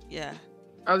look, yeah.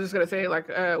 I was just gonna say, like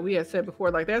we had said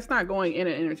before, like that's not going in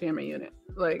an entertainment unit.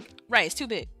 Like Right, it's too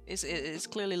big. It's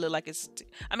clearly look like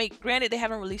I mean, granted, they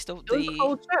haven't released it was the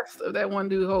whole chest of that one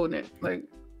dude holding it. Like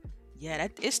yeah,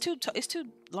 that it's too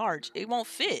large. It won't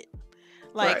fit.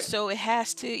 Like Right. so, it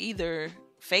has to either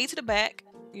fade to the back,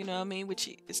 you know what I mean, which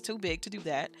is too big to do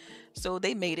that. So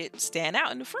they made it stand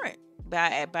out in the front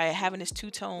by having this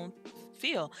two-tone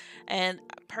feel. And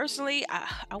personally,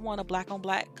 I want a black on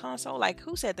black console. Like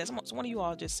who said that? One of you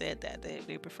all just said that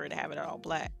they prefer to have it all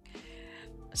black.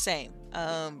 Same,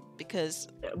 because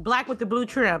Black with the blue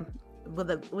trim, with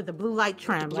the blue light the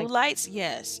trim. blue Like lights,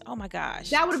 yes. Oh my gosh,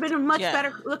 that would have been a much Yeah.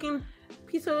 better looking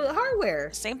piece of hardware.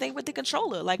 Same thing with the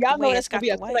controller. Like Y'all the know way that's it's got gonna be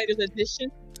the a white. collector's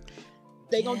edition.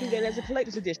 They gonna do that as a Yeah.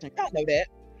 collector's edition. Y'all know that.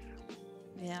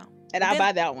 Yeah. And But I then-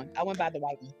 buy that one. I wouldn't buy the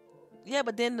white one. Yeah,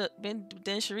 but then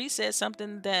then Cherie said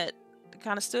something that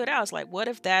kind of stood out. It's like, what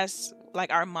if that's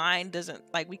like our mind doesn't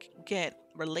like we can't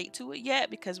relate to it yet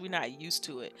because we're not used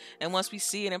to it, and once we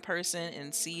see it in person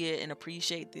and see it and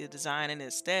appreciate the design and the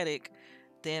aesthetic,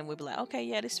 then we'll be like, okay,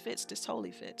 yeah, this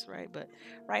totally fits, right? But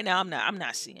right now, I'm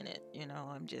not seeing it.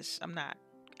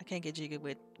 I can't get jiggy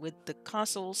with the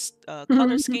console's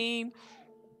color scheme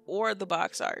or the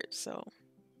box art. So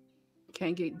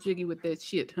Can't get jiggy with that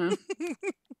shit, huh?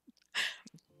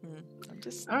 I'm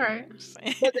just All right. I'm just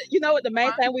saying. But you know what? The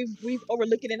main thing we've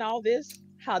overlooking in all this,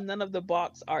 how none of the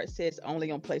box art says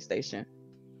only on PlayStation.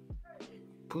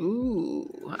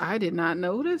 Ooh, I did not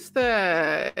notice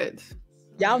that.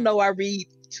 Y'all know I read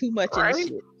too much in this Right?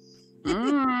 shit.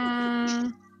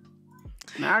 Mm.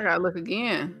 Now I gotta look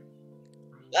again.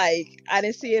 Like I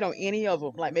didn't see it on any of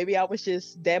them. Like maybe I was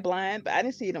just that blind, but I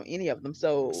didn't see it on any of them.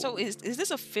 So So is this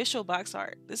official box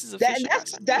art? This is that, official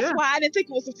box art. that's Yeah. why I didn't think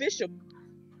it was official.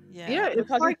 Yeah, it's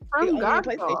because like it's from only on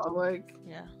Godfall. PlayStation. Like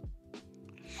Yeah.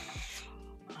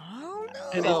 I don't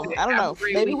and know. So I don't know.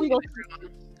 Maybe we go.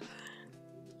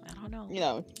 I don't know. You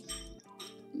know,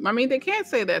 I mean, they can't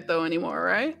say that though anymore,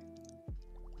 right?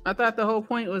 I thought the whole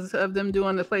point was of them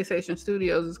doing the PlayStation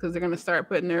Studios is because they're gonna start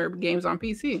putting their games on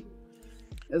PC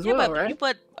as Yeah, well, right?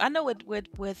 but I know with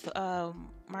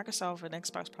Microsoft and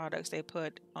Xbox products, they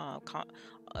put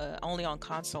only on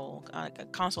console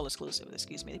exclusive.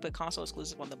 Excuse me, they put console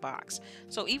exclusive on the box.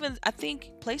 So even I think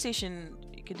PlayStation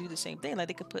could do the same thing. Like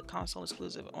they could put console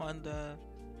exclusive on the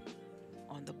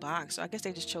box. So I guess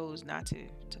they just chose not to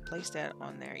place that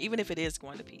on there, even if it is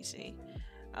going to PC.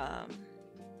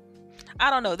 I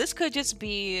don't know. This could just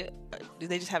be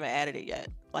they just haven't added it yet.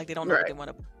 Like they don't know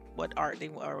Right. what art they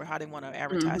or how they want to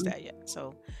advertise Mhm. that yet.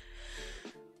 So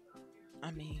I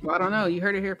mean, Well, I don't know. You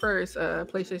heard it here first.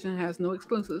 PlayStation has no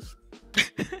exclusives.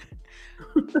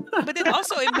 but then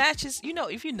also it matches.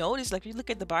 If you notice, like if you look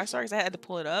at the box arts, I had to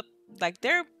pull it up. Like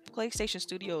their PlayStation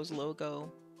Studios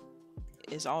logo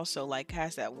is also like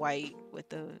has that white with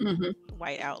the Mhm.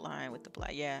 white outline with the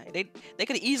black. Yeah, they could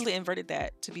have easily inverted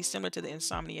that to be similar to the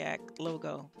Insomniac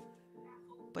logo,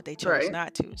 but they chose Right.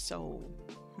 not to. So,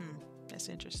 that's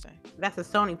interesting. That's a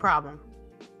Sony problem.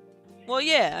 Well,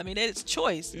 yeah, I mean it's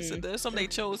choice. So Mm. there's something they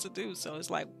chose to do. So it's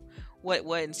like, what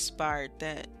inspired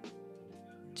that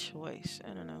choice?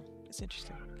 I don't know. It's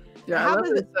interesting. Yeah, How I love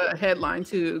is this headline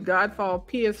too. Godfall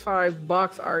PS5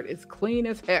 box art is clean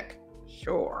as heck.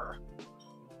 Sure.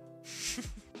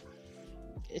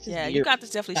 it's just Yeah, you weird. got to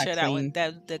definitely Not share that one. clean.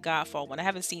 That the Godfall one. I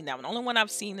haven't seen that one. The only one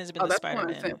I've seen has been Oh, the that's the one I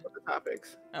Spider-Man. sent for the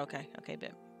topics. Okay,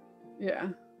 bet. Yeah,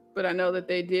 but I know that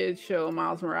they did show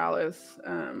Miles Morales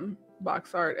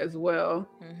box art as well.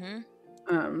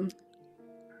 Mm-hmm.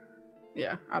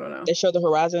 Yeah, I don't know. They show the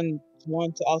Horizon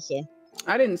one to also.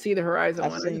 I didn't see the Horizon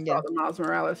I've one. I seen, just saw yeah. the Miles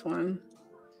Morales one.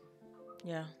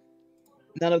 Yeah.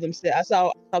 None of them said. I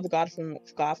saw the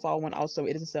Godfall one also.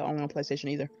 It doesn't sell only on PlayStation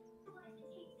either.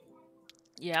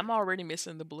 Yeah, I'm already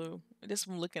missing the blue just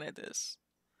from looking at this.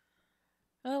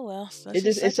 Oh well, such It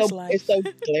is just it's such is so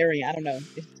life. glaring. I don't know.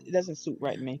 It doesn't suit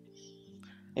right to me.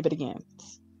 But again,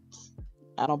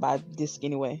 I don't buy disc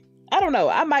anyway. I don't know.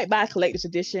 I might buy a collector's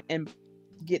edition and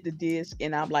get the disc,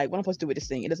 and I'm like, what am I supposed to do with this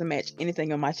thing? It doesn't match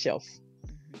anything on my shelf.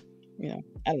 You know,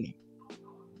 I don't know.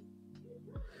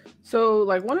 So,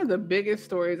 like, one of the biggest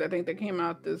stories I think that came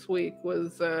out this week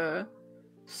was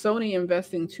Sony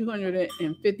investing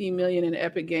 $250 million in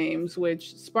Epic Games,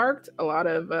 which sparked a lot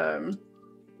of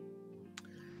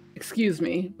excuse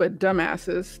me, but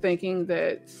dumbasses thinking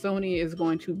that Sony is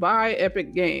going to buy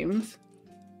Epic Games.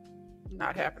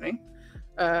 Not happening.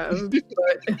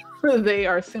 But they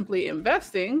are simply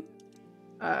investing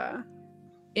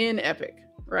in Epic,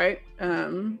 right?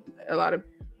 A lot of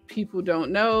people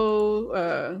don't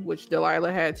know, which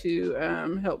Delilah had to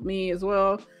help me as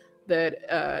well,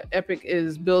 that Epic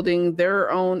is building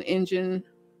their own engine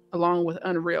along with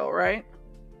Unreal, right?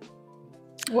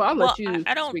 Well, I'll let you.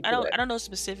 I don't know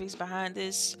specifics behind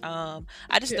this. I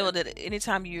just know that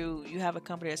anytime you have a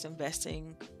company that's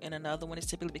investing in another one, it's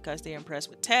typically because they're impressed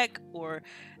with tech, or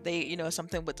they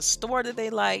something with the store that they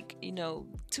like.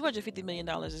 $250 million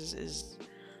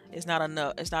is not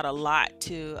enough. It's not a lot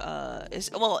to.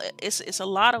 It's a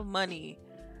lot of money,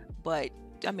 but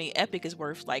I mean, Epic is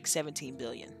worth like 17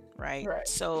 billion, right?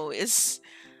 So it's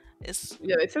they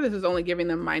said this is only giving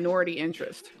them minority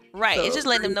interest. Right, so, it's just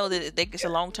letting them know that it's a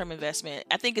long-term investment.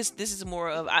 I think this is more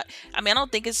of I don't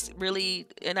think it's really,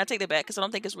 and I take that back because I don't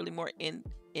think it's really more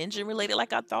engine related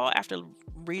like I thought after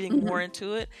reading more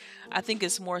into it. I think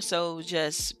it's more so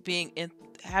just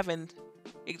having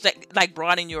like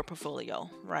broadening your portfolio,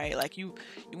 right? Like you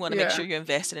want to make sure you're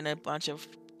invested in a bunch of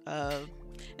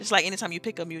it's like anytime you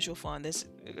pick a mutual fund that's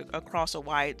across a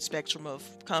wide spectrum of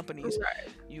companies,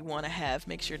 you want to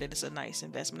make sure that it's a nice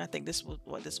investment. I think this was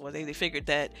what this was. They figured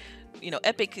that,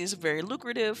 Epic is very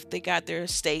lucrative. They got their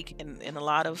stake in a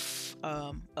lot of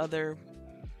other,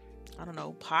 I don't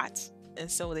know, pots. And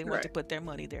so they want to put their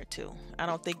money there too. I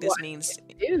don't think this means...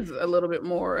 It is a little bit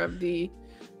more of the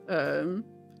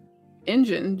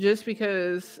engine, just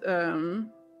because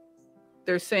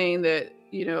they're saying that,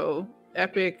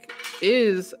 Epic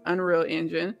is Unreal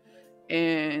Engine,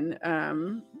 and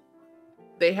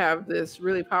they have this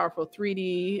really powerful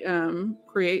 3D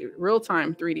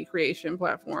real-time 3D creation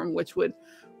platform, which would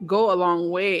go a long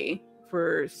way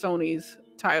for Sony's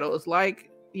titles,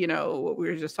 like what we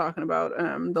were just talking about,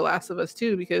 The Last of Us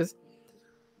 2, because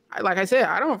like I said,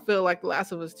 I don't feel like The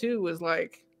Last of Us 2 was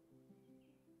like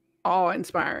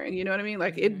awe-inspiring. You know what I mean?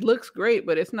 Like, it looks great,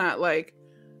 but it's not like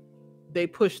they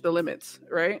push the limits,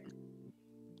 right?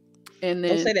 And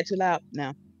then don't say that too loud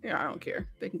now. Yeah, I don't care.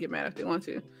 They can get mad if they want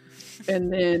to.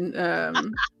 And then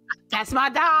that's my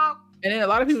dog. And then a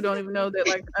lot of people don't even know that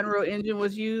like Unreal Engine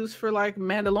was used for like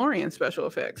Mandalorian special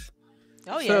effects.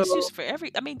 Oh yeah, it's used for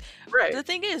every. I mean, the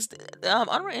thing is,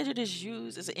 Unreal Engine is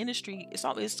used as an industry. It's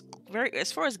very,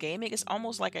 as far as gaming, it's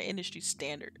almost like an industry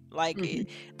standard. Like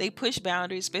they push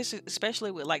boundaries,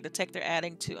 especially with like the tech they're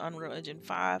adding to Unreal Engine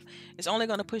 5. It's only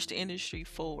going to push the industry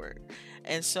forward.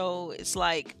 And so it's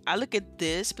like I look at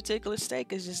this particular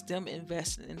stake as just them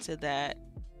investing into that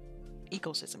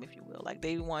ecosystem, if you will. Like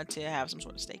they want to have some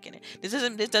sort of stake in it. This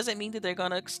doesn't mean that they're going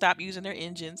to stop using their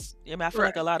engines. I mean, I feel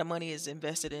like a lot of money is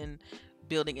invested in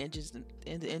building engines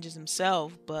and the engines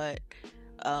themselves, but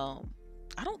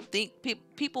I don't think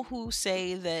people who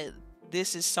say that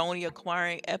this is Sony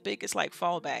acquiring Epic, it's like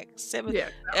fallback.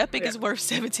 Epic is worth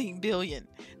 17 billion.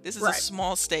 This is a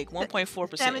small stake,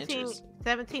 1.4% interest.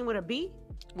 17 with a B?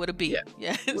 With a B,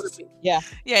 yeah. And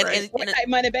Fortnite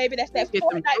money, baby. That's that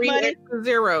Fortnite money.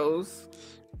 Zeros.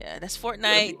 Yeah, that's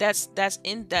Fortnite.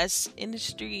 That's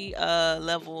industry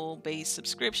level based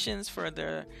subscriptions for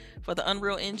the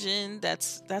Unreal Engine.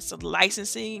 That's a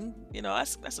licensing.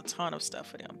 That's a ton of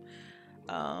stuff for them.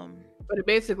 But it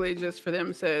basically just for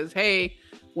them says, hey,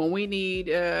 when we need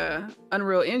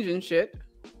Unreal Engine shit,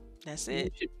 that's it.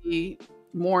 You should be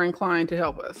more inclined to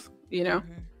help us.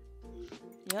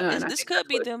 Yeah, this could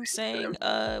be them saying,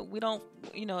 we don't,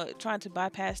 trying to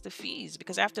bypass the fees,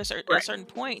 because after a certain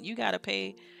point, you got to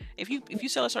pay. If you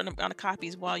sell a certain amount of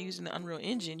copies while using the Unreal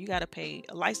Engine, you got to pay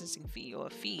a licensing fee or a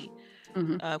fee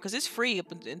because it's free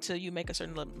until you make a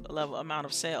certain level amount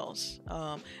of sales.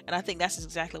 And I think that's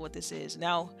exactly what this is.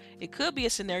 Now, it could be a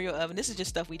scenario of, and this is just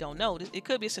stuff we don't know. It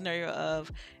could be a scenario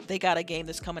of they got a game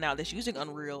that's coming out that's using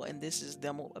Unreal, and this is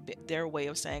them their way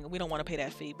of saying we don't want to pay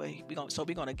that fee, but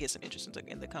we're gonna get some interest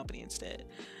in the company instead.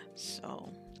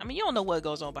 So, I mean, you don't know what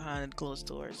goes on behind closed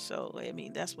doors. So, I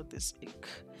mean, that's what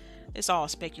it's all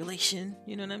speculation.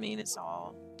 You know what I mean? It's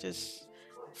all just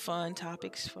fun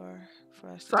topics for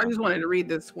us. So I just wanted to read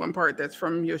this one part that's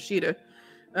from Yoshida.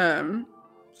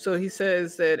 So he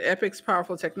says that Epic's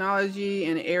powerful technology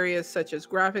in areas such as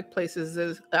graphic places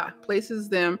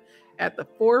them at the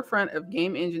forefront of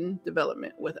game engine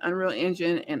development with Unreal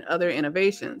Engine and other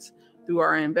innovations. Through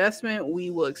our investment,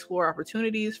 we will explore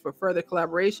opportunities for further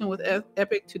collaboration with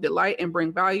Epic to delight and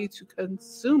bring value to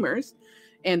consumers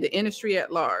and the industry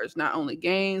at large, not only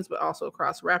games, but also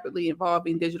across rapidly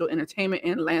evolving digital entertainment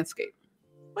and landscape.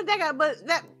 But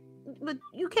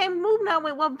you can't move now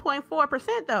with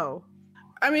 1.4% though.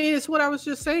 I mean, it's what I was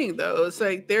just saying though. It's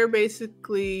like they're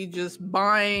basically just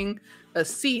buying a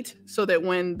seat so that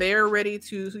when they're ready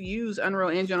to use Unreal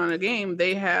Engine on a game,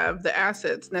 they have the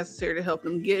assets necessary to help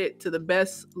them get it to the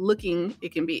best looking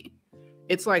it can be.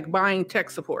 It's like buying tech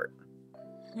support.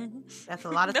 That's a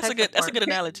lot of that's a good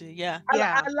analogy. Yeah.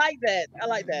 I like that. I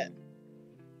like that.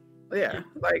 Yeah,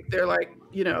 like they're like,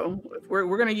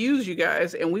 we're gonna use you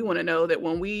guys, and we want to know that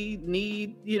when we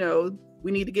need,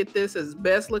 we need to get this as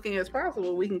best looking as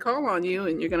possible, we can call on you,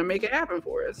 and you're gonna make it happen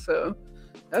for us. So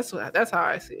that's how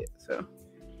I see it. So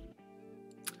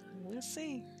we'll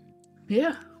see.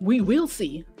 Yeah, we will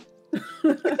see.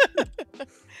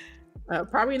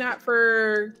 Probably not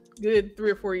for good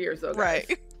 3 or 4 years though, guys.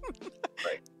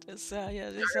 Right. Just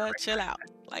chill out.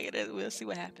 Like it is. We'll see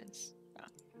what happens.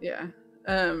 Yeah.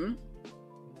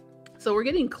 So we're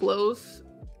getting close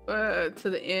to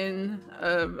the end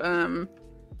of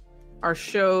our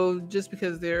show, just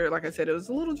because like I said, it was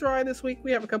a little dry this week.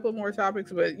 We have a couple more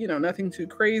topics, but nothing too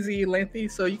crazy lengthy,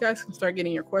 so you guys can start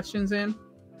getting your questions in.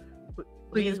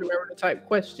 Please remember to type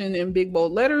question in big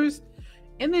bold letters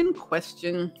and then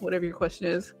question whatever your question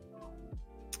is.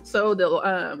 So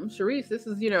Sharice, this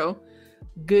is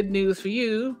good news for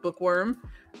you, Bookworm.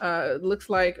 Looks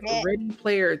like Ready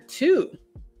Player 2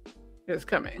 is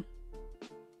coming.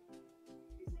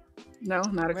 No,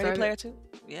 not excited. Ready Player 2?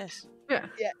 Yes. Yeah.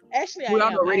 Actually, we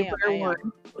all know Ready Player 1.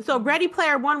 So Ready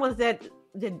Player 1 was that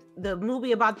the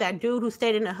movie about that dude who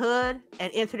stayed in the hood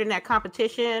and entered in that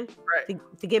competition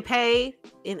to get paid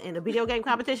in a video game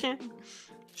competition?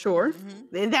 Sure.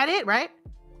 Mm-hmm. Is that it, right?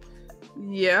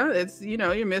 Yeah, it's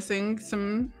you're missing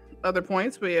some other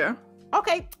points, but yeah.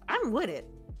 Okay, I'm with it.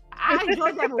 I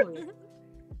enjoyed that movie.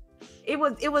 It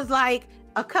was like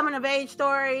a coming of age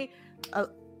story.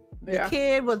 The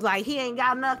kid was like, he ain't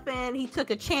got nothing. He took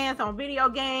a chance on video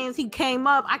games. He came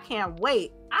up. I can't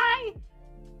wait.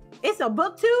 It's a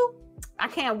book too. I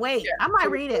can't wait. Yeah. I might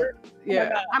read it.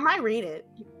 Yeah, I might read it.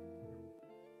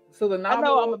 So the novel. I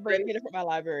know I'm gonna get it from my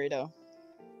library though.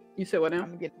 You said what now?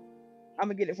 I'm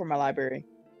gonna get it from my library.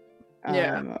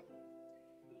 Yeah.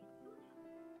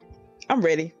 I'm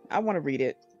ready. I want to read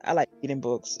it. I like reading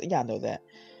books. Y'all know that.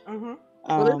 Mm-hmm.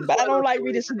 But I don't like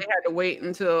reading. They had to wait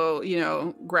until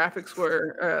graphics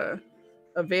were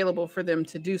available for them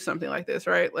to do something like this,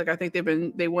 right? Like I think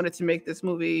they wanted to make this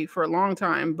movie for a long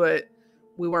time, but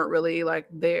we weren't really like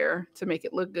there to make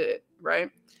it look good, right?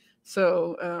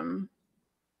 So,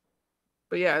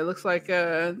 but yeah, it looks like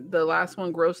the last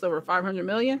one grossed over 500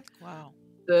 million. Wow.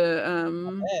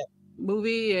 The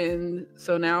movie, and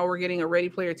so now we're getting a Ready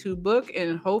Player 2 book,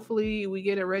 and hopefully we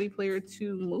get a Ready Player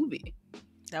 2 movie.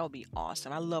 That would be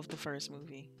awesome. I loved the first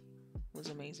movie. It was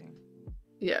amazing.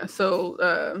 Yeah,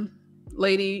 so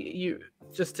lady, you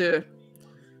just to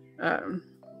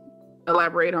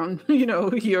elaborate on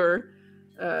your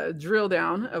drill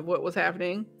down of what was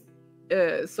happening.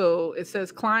 So it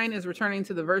says Klein is returning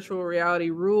to the virtual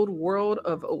reality ruled world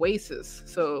of Oasis.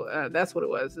 So that's what it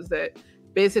was, is that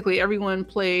basically everyone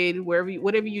played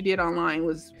whatever you did online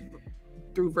was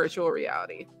through virtual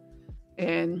reality.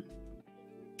 And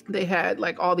they had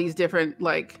like all these different,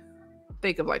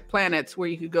 think of like planets where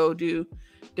you could go do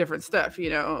different stuff,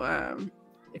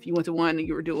 if you went to one and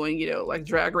you were doing, like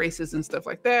drag races and stuff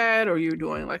like that, or you were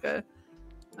doing like a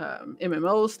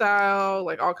MMO style,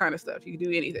 like all kind of stuff. You could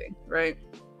do anything, right?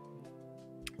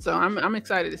 So I'm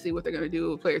excited to see what they're going to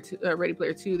do with Ready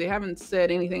Player 2. They haven't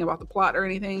said anything about the plot or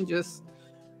anything, just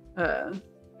the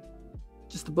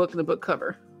book and the book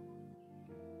cover.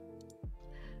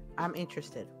 I'm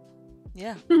interested.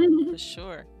 Yeah, for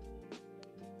sure.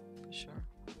 For sure.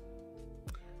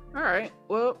 All right.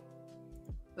 Well,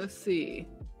 let's see.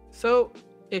 So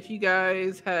if you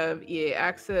guys have EA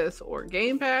Access or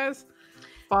Game Pass,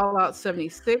 Fallout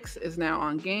 76 is now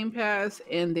on Game Pass,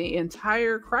 and the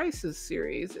entire Crysis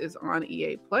series is on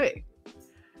EA Play,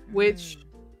 which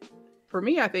for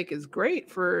me, I think is great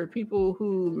for people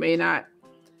who may not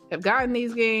have gotten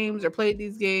these games or played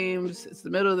these games. It's the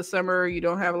middle of the summer. You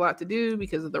don't have a lot to do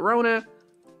because of the Rona.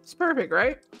 It's perfect,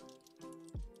 right?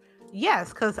 Yes,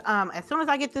 because as soon as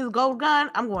I get this gold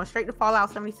gun, I'm going straight to Fallout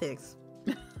 76.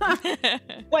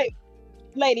 Wait,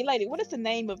 lady, what is the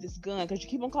name of this gun? Because you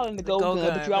keep on calling it the gold gun,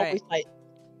 but you always like,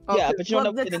 yeah, but you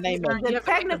don't know the name of it. The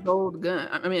technical gold gun.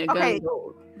 I mean, a gun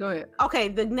gold. Go ahead. Okay,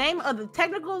 the name of the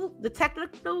technical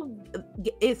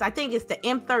is, I think it's the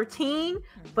M13,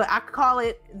 but I call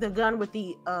it the gun with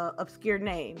the obscure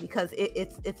name because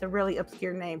it's a really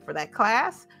obscure name for that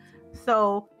class.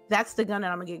 So that's the gun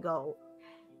that I'm gonna get gold,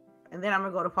 and then I'm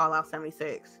gonna go to Fallout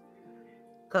 76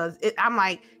 because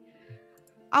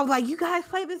I was like, you guys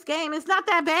play this game. It's not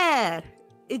that bad.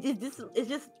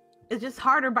 It's just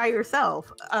harder by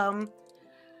yourself.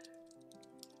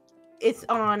 It's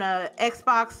on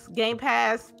Xbox Game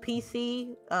Pass,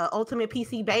 PC, Ultimate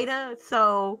PC Beta.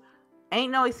 So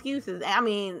ain't no excuses. I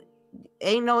mean,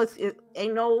 ain't no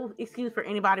excuse for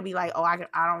anybody to be like, oh, I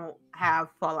don't have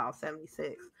Fallout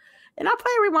 76. And I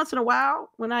play every once in a while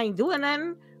when I ain't doing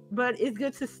nothing. But it's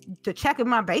good to check if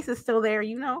my base is still there,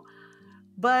 you know.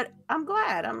 But I'm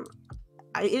glad.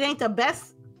 It ain't the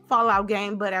best Fallout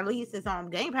game, but at least it's on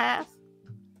Game Pass.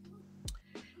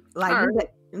 Like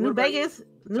New Vegas,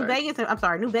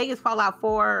 Fallout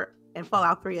 4 and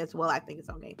Fallout 3 as well. I think it's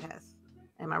on Game Pass.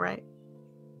 Am I right?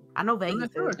 I know Vegas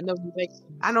is.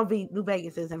 I know New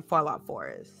Vegas is and Fallout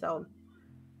 4 is. So,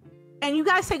 and you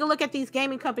guys take a look at these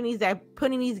gaming companies that are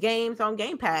putting these games on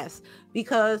Game Pass,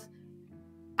 because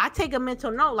I take a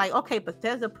mental note, like, okay,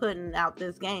 Bethesda putting out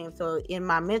this game. So in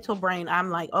my mental brain,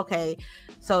 I'm like, okay,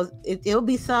 so it'll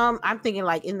be some, I'm thinking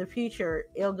like in the future,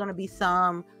 it'll going to be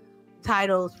some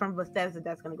titles from Bethesda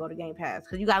that's going to go to Game Pass.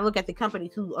 Because you got to look at the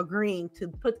companies who agreeing to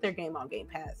put their game on Game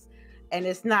Pass. And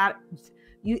it's not,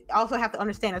 you also have to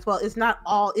understand as well, it's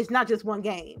not just one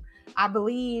game. I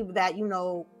believe that, you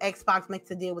know, Xbox makes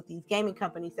a deal with these gaming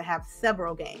companies to have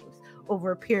several games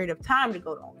over a period of time to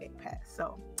go on Game Pass.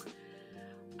 So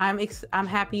I'm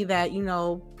happy that, you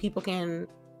know, people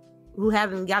who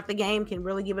haven't got the game can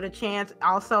really give it a chance.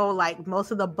 Also, like,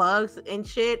 most of the bugs and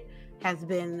shit has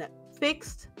been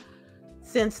fixed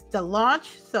since the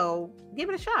launch, so give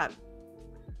it a shot.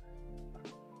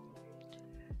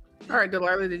 All right,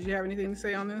 Delilah, did you have anything to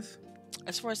say on this?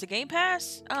 As far as the Game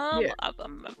Pass, Yeah.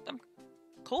 I'm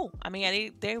cool. I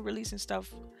mean, they're releasing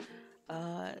stuff.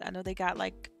 I know they got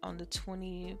like on the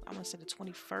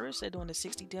 21st. They're doing the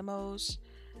 60 demos.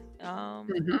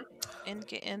 In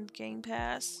Game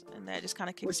Pass, and that just kind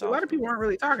of kicks Which off. a lot of people aren't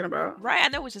really talking about. Right, I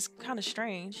know, which is kind of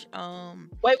strange.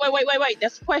 Wait.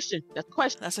 That's a question.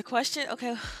 That's a question.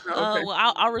 Okay. Oh, okay.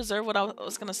 Well, I'll reserve what I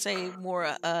was gonna say more.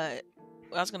 What I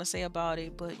was gonna say about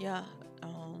it, but yeah.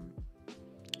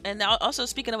 And now also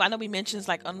speaking of, I know we mentioned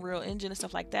like Unreal Engine and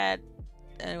stuff like that.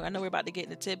 And I know we're about to get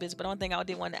into tidbits, but the one thing I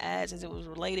did want to add, since it was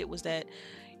related, was that,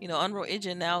 you know, Unreal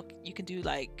Engine now you can do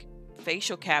like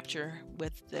facial capture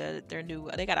with their new.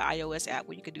 They got an iOS app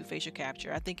where you can do facial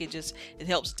capture. I think it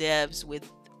helps devs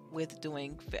with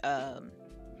doing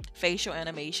facial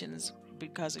animations,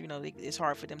 because, you know, it's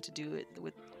hard for them to do it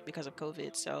because of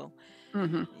COVID. So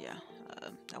yeah,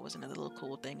 that was another little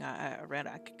cool thing I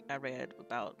read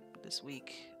about this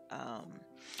week.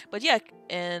 But yeah,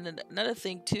 and another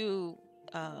thing too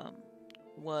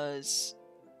was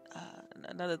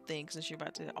another thing, since you're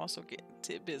about to also get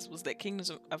tidbits, was that Kingdoms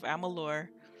of Amalur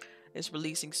is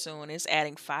releasing soon. It's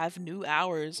adding 5 new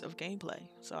hours of gameplay.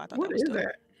 So I thought What that was is dope.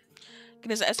 that?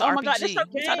 It's Oh an my RPG. God, that's a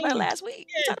We talked about it game. last week.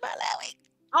 Yeah.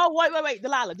 Oh, wait,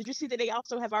 Delilah, did you see that they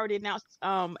also have already announced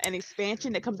an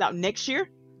expansion that comes out next year?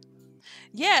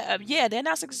 Yeah, they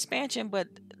announced expansion, but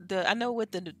I know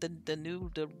with the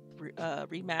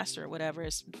remaster or whatever,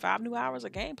 it's 5 new hours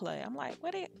of gameplay. I'm like,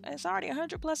 it's already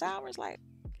 100+ hours. Like,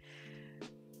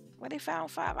 where they found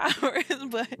 5 hours?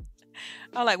 But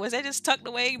I'm like, was they just tucked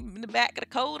away in the back of the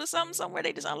code or something somewhere?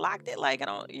 They just unlocked it. Like, I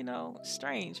don't,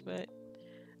 strange. But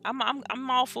I'm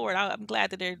all for it. I'm glad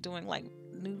that they're doing like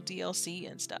new DLC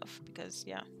and stuff, because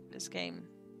yeah, this game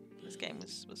was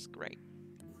great.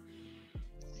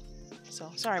 So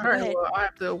sorry. All Go right, ahead. well, I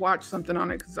have to watch something on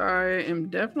it because I am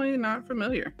definitely not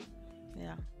familiar.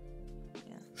 Yeah.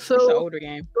 It's an So older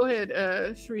game. go ahead,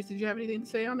 Sharice, did you have anything to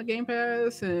say on the Game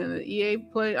Pass and the EA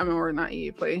Play? I mean, or not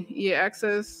EA Play, EA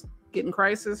Access, getting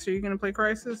Crysis. Are you going to play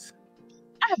Crysis?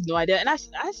 I have no idea, and I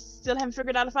still haven't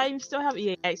figured out if I even still have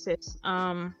EA access.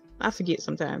 I forget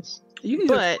sometimes. You can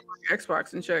But just go on your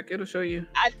Xbox and check. It'll show you.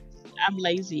 I'm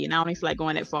lazy and I don't even feel like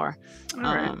going that far. All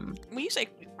right. When you say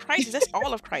Crisis, that's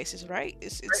all of Crisis, right?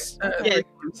 It's Yeah.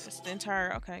 it's the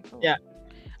entire. Okay, cool. Yeah.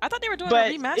 I thought they were doing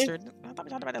But a remastered. I thought we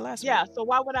talked about that last Yeah, week. so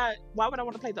why would I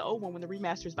want to play the old one when the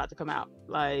remaster is about to come out?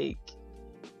 Like,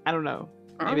 I don't know.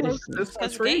 Maybe Oh, this this Because one's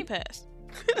it's free. Game Pass.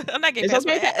 I'm not Game It's Pass.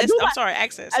 okay, But I do I'm like- sorry,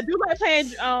 Access. I do like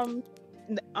playing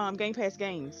Game Pass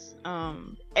games.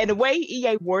 And the way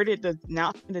EA worded the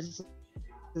announcement is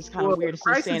kind of Well, weird. It's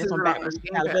Crisis saying it's is on on backwards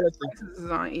Game Pass. compatibility. Crisis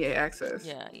is on EA Access.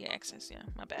 Yeah, Access. Yeah,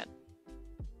 my bad.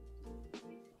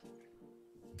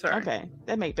 Sorry. Okay,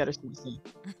 that makes better sense.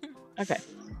 Okay,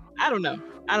 I don't know.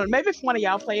 Maybe if one of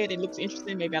y'all play it, it looks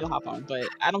interesting. Maybe I'll hop on. But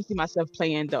I don't see myself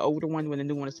playing the older one when the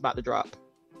new one is about to drop.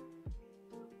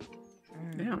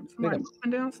 Damn, somebody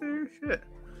moving downstairs. Shit.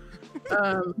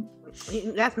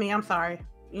 That's me. I'm sorry.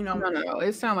 You know, No.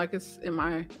 It sounds like it's in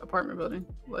my apartment building.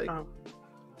 Like, Oh.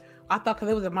 I thought because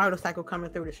it was a motorcycle coming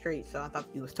through the street, so I thought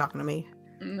you was talking to me.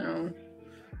 no.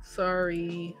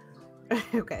 Sorry.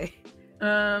 Okay.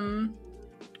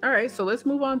 All right, so let's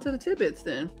move on to the tidbits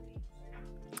then.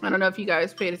 I don't know if you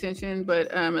guys paid attention, but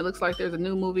it looks like there's a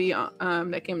new movie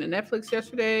that came to Netflix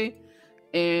yesterday,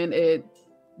 and it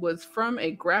was from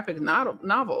a graphic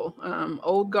novel,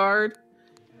 Old Guard,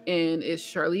 and it's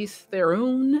Charlize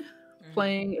Theron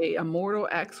playing a immortal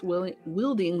axe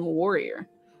wielding warrior.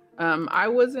 I'm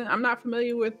not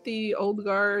familiar with the Old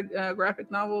Guard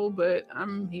graphic novel, but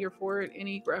I'm here for it.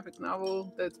 Any graphic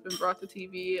novel that's been brought to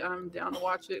TV, I'm down to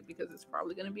watch it because it's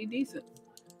probably going to be decent.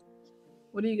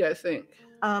 What do you guys think?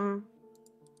 I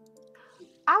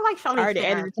like Charlize I already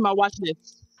added Theron. it to my watch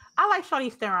list. I like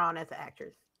Charlize Theron as an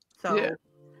actress. So, Yeah.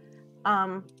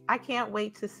 I can't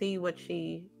wait to see what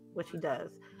she does.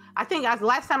 I think the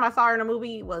last time I saw her in a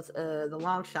movie was The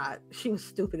Long Shot. She was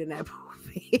stupid in that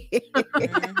movie.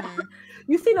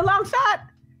 You see The Long Shot?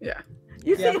 Yeah.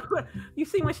 You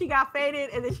see when she got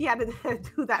faded and then she had to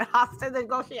do that hostage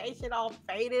negotiation all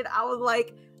faded. I was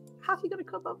like, how's she gonna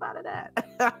come up out of that?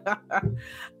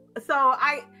 So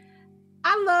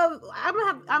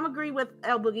I'm agree with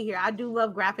El Boogie here. I do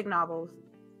love graphic novels,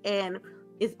 and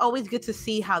it's always good to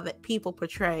see how that people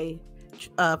portray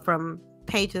from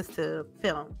pages to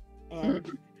film.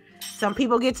 And some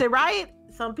people get it right,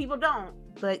 some people don't.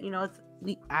 But you know,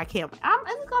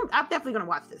 I'm definitely gonna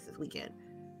watch this weekend.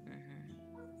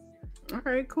 All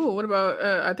right, cool. What about?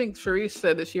 I think Sharice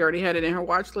said that she already had it in her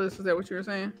watch list. Is that what you were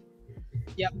saying?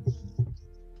 Yep.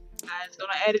 I was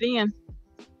gonna add it in.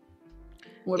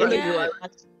 What about Yeah. you?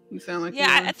 You sound like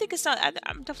Yeah, I think it's not.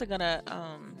 I'm definitely gonna.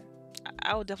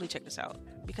 I will definitely check this out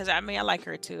because I like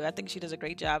her too. I think she does a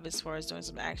great job as far as doing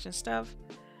some action stuff.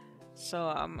 So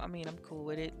I'm cool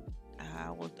with it.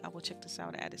 I will check this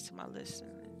out and add this to my list.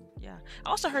 And yeah, I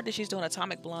also heard that she's doing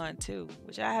Atomic Blonde too,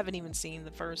 which I haven't even seen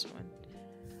the first one.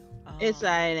 It's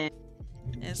silent.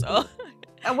 And so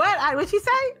What'd she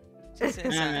say? she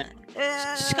said Alright.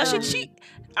 because she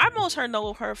I most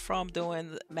know her from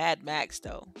doing Mad Max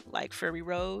though, like Fury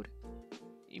Road.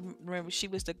 You remember she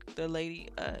was the lady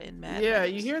in Mad Yeah,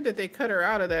 Max. you hear that they cut her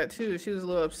out of that too. She was a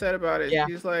little upset about it. Yeah.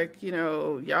 She's like,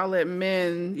 y'all let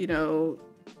men,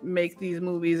 make these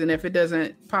movies, and if it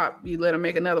doesn't pop, you let them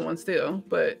make another one still.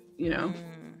 But yeah,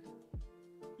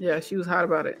 she was hot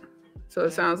about it. So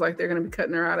it sounds like they're gonna be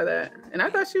cutting her out of that. And I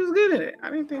thought she was good in it.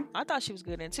 I thought she was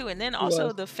good in it too. And then She also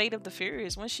was. the Fate of the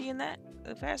Furious. Was she in that?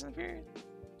 The Fast and the Furious?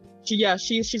 She's the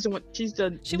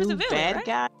She was new the villain, bad right?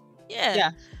 guy Yeah.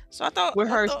 Yeah. So I thought with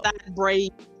her I thought- side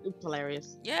braid. It was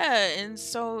hilarious. Yeah, and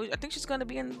so I think she's gonna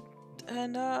be in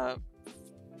the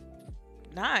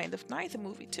ninth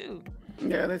movie too.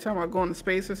 Yeah, they're talking about going to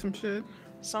space or some shit.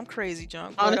 Some crazy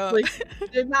junk. But, Honestly,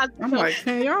 they're not. I'm like,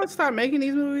 can y'all stop making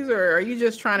these movies, or are you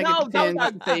just trying to No, get the 10 those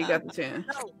just to say you got the 10?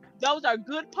 No, those are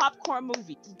good popcorn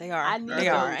movies. they are. I need They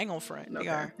are. those. I ain't gonna front. Okay. They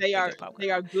are. They They're are. good popcorn. They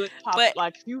are good pop. But-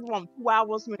 Like if you want 2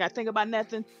 hours, when I think about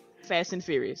nothing, Fast and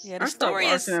Furious. Yeah, I the stopped story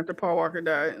watching is. after Paul Walker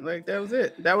died. Like, that was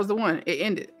it. That was the one. It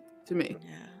ended to me.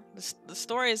 Yeah, the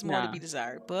story is more to Nah. be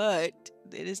desired, but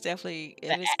it is definitely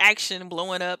The it's action,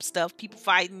 blowing up stuff, people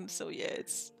fighting. So yeah,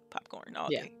 it's popcorn all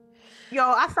Yeah. day. Yo,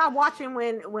 I stopped watching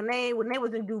when they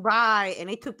was in Dubai and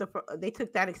they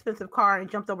took that expensive car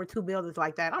and jumped over 2 buildings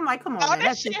like that. I'm like, come on, Oh, man. that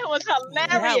That's shit just, was Yeah,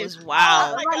 hilarious. that was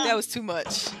wild. Oh my God. That was too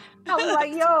much. I was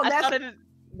like, yo, I that's. thought it.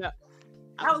 No,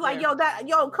 I was like, there.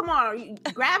 yo, come on,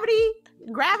 gravity,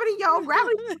 yo,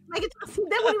 gravity. Make it. See,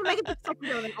 they wouldn't even make it to the second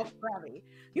building off gravity.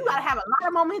 You gotta have a lot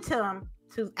of momentum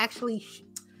to actually.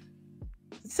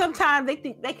 Sometimes they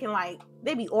think they can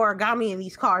they be origami in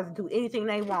these cars and do anything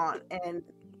they want, and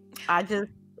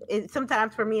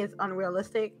sometimes for me it's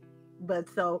unrealistic. But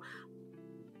so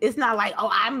it's not like, oh,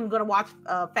 I'm gonna watch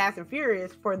Fast and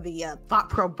Furious for the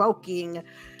thought-provoking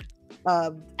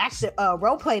action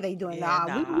role play they doing. We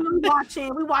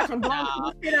watching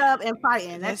blowing shit up and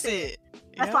fighting. That's it.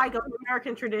 That's Yep. like an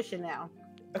American tradition now.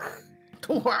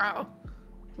 Wow.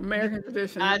 American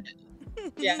tradition.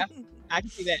 Yeah, I can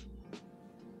see that.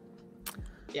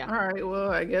 Yeah. All right. Well,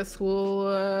 I guess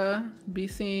we'll be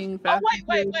seeing Fast and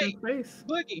wait. Furious in space.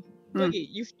 Boogie,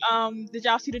 you did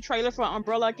y'all see the trailer for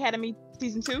Umbrella Academy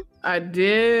season 2? I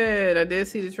did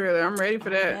see the trailer. I'm ready for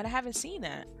that. Man, I haven't seen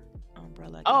that.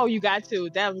 Umbrella. Oh, you got to.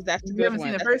 That's the You good haven't one.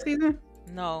 seen the first season?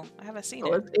 No, I haven't seen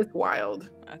Oh, it. it's wild.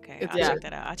 Okay, it's- I'll yeah. check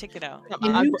that out. I'll check it out.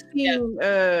 And you've seen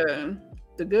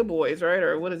The Good Boys, right?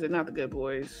 Or what is it? Not The Good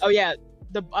Boys. Oh yeah,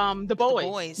 the boys. The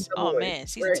boys. The Oh Boys, man,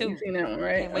 season right? 2. You've seen that one,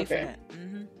 right? Can't wait for that.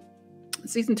 Mm-hmm.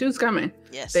 Season 2's coming.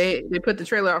 Yes. They put the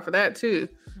trailer out for that too.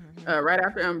 Mhm. Right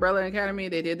after Umbrella Academy,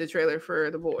 they did the trailer for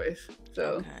The Boys. So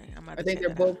Okay, I'm about I to think check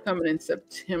they're that out. both coming in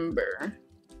September.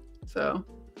 So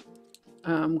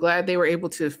I'm glad they were able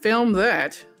to film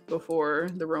that before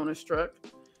the Rona struck.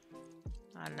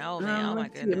 I know, man. Oh my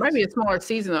Let's see. goodness. It might be a smaller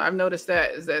season though. I've noticed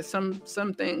that is that some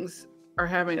things are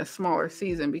having a smaller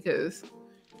season because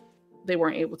they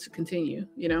weren't able to continue,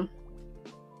 you know.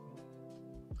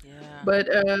 Yeah. But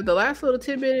the last little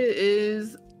tidbit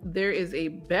is there is a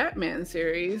Batman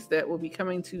series that will be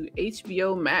coming to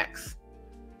HBO Max,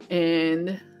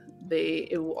 and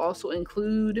it will also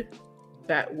include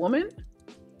Batwoman,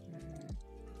 Mhm.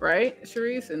 right,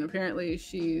 Sharice? And apparently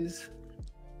she's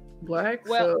black.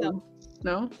 Well, so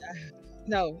no.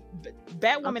 No,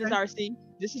 Batwoman is Okay. RC.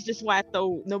 This is just why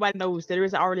nobody knows there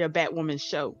is already a Batwoman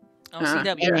show. On Uh-huh.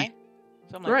 CW, Yeah. right?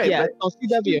 Something like Right. that. Yeah, but on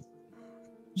CW.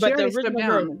 She But the already stepped original down,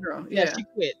 girl, the girl. yeah, Yeah. she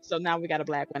quit. So now we got a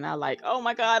black one. I like, oh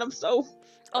my god, I'm so.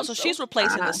 Oh, I'm so so she's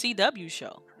replacing the Ah. CW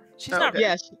show. She's Oh, not. okay.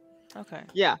 Yeah, Okay.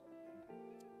 yeah.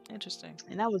 Interesting.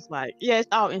 And I was like, yeah, it's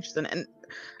all interesting. And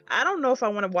I don't know if I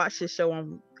want to watch this show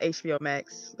on HBO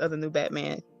Max of the new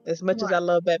Batman. As much as Why? I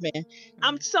love Batman,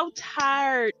 I'm so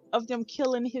tired of them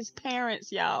killing his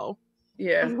parents, y'all.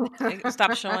 Yeah.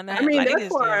 Stop showing that. I mean, Like, it that's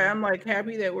is, why yeah. I'm like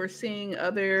happy that we're seeing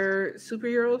other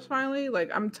superheroes finally. Like,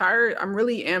 I'm tired. I'm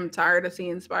really tired of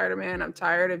seeing Spider-Man. I'm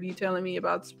tired of you telling me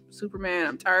about Superman.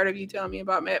 I'm tired of you telling me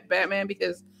about Batman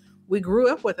because we grew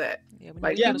up with that. Yeah, we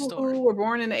Like, need to know the people story. who were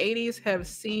born in the 80s have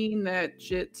seen that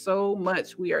shit so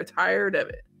much. We are tired of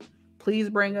it.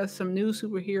 Please bring us some new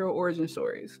superhero origin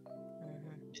stories.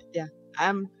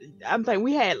 Mhm. I'm thinking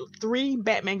we had 3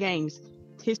 Batman games.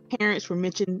 His parents were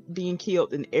mentioned being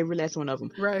killed in every last one of them.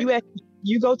 Right.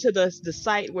 You go to the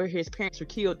site where his parents were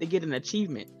killed to get an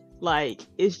achievement. Like,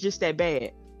 it's just that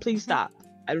bad. Please stop.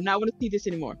 I do not want to see this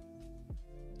anymore.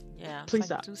 Yeah. it's Please like,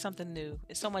 stop. do something new.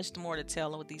 It's so much more to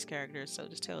tell with these characters, so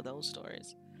just tell those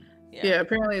stories. Yeah,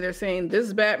 apparently they're saying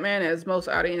this Batman, as most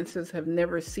audiences have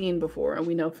never seen before, and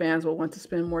we know fans will want to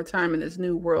spend more time in this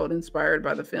new world inspired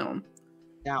by the film.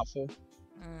 Doubtful.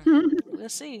 We'll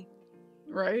see.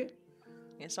 Right?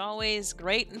 It's always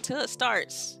great until it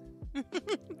starts.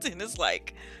 Then it's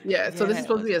like, Yeah, so this is Yeah.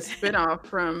 supposed to be a spin-off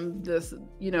from this,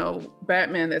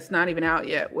 Batman that's not even out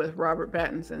yet with Robert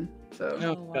Pattinson. So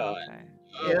Oh, wow, God.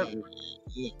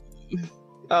 okay.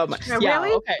 Oh my. Yeah, Yeah.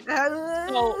 really? Okay.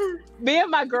 So, me and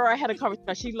my girl had a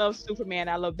conversation. She loves Superman.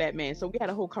 I love Batman. So we had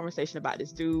a whole conversation about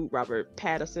this dude, Robert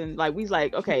Pattinson. Like, we was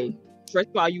like, okay, first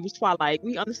of all, you was Twilight.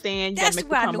 We understand. You That's gotta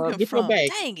make where I the knew come up. him Get your from. bag.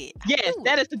 Dang it. I Yes, knew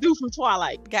that it. is the dude from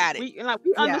Twilight. Got it. We Yeah.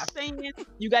 understand.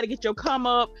 You got to get your come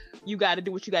up. You got to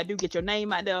do what you got to do. Get your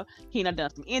name out there. He done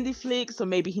some indie flicks, so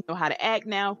maybe he know how to act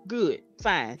now. Good,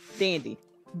 fine, dandy.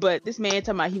 But this man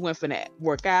talking about he went finna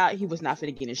work out. He was not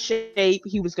finna get in shape.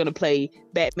 He was gonna play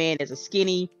Batman as a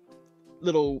skinny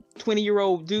little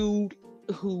 20-year-old dude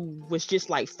who was just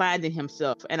like finding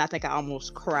himself. And I think I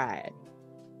almost cried.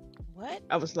 What?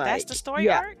 I was like, That's the story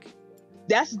yeah, arc?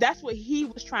 that's what he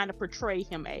was trying to portray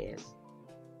him as.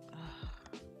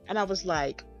 And I was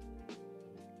like,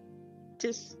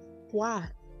 just why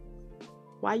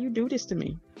you do this to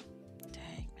me?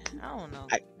 Dang, man. I don't know.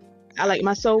 I like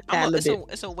my soul died a It's little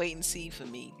bit. a wait and see for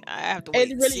me. I have to It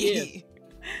wait and really see.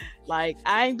 Like,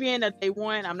 I ain't being a day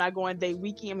one. I'm not going day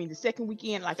weekend. I mean, the second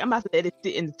weekend, like, I'm about to let it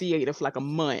sit in the theater for like a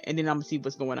month, and then I'm gonna see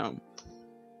what's going on.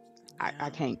 I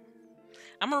can't.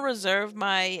 I'm gonna reserve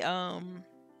my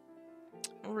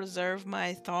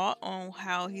thought on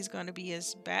how he's gonna be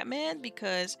as Batman,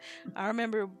 because I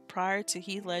remember prior to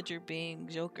Heath Ledger being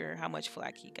Joker, how much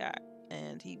flack he got,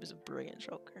 and he was a brilliant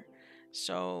Joker.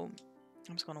 So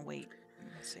I'm just gonna wait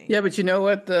and see. yeah, but you know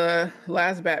what? The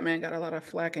last Batman got a lot of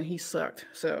flack and he sucked.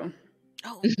 So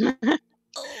Oh. Oh.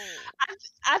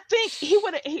 I think he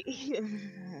would have.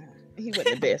 He wasn't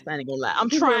the best. I ain't gonna lie. I'm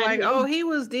People are trying. like, oh, he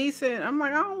was decent. I'm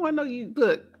like, I don't want to know you.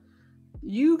 Look,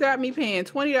 you got me paying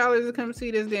 $20 to come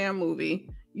see this damn movie.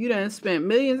 You done spent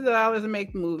millions of dollars to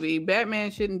make the movie.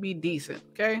 Batman shouldn't be decent,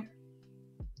 okay?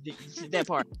 That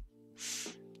part.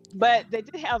 But they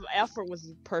did have Alfred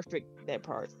was perfect. That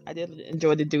part. I did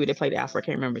enjoy the dude that played Alfred. I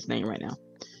can't remember his name right now.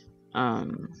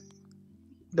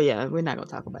 But yeah, we're not gonna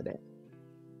talk about that.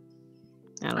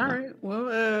 All right.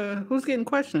 Well, who's getting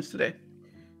questions today?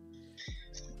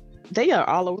 They are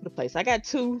all over the place. I got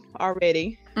 2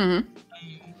 already.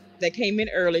 That came in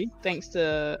early, thanks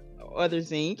to Others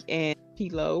Inc. and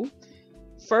Pilo.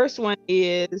 First one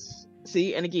is,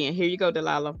 and again, here you go,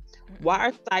 Delilah. Why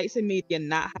are sites and media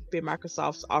not hyping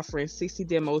Microsoft's offering 60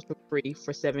 demos for free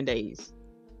for 7 days?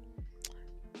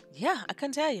 Yeah, I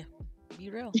couldn't tell you. Be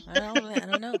real. I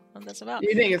don't know what that's about.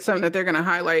 You think it's something that they're going to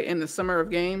highlight in the Summer of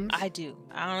Games? I do.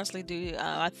 I honestly do.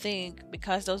 I think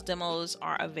because those demos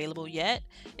aren't available yet,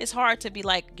 it's hard to be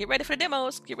like, get ready for the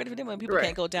demos. Get ready for the demo. People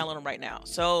can't go download them right now.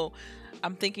 So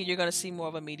I'm thinking you're going to see more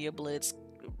of a media blitz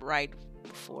right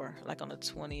before, like on the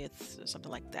 20th or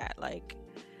something like that. Like,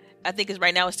 I think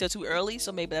right now it's still too early,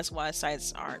 so maybe that's why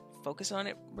sites aren't focusing on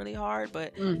it really hard.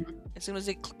 But as soon as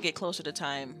they get closer to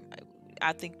time,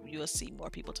 I think you'll see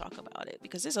more people talk about it,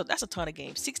 because that's a ton of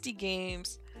games. 60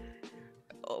 games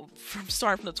from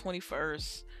starting from the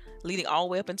 21st, leading all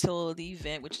the way up until the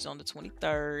event, which is on the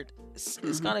 23rd.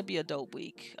 It's gonna be a dope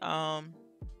week. So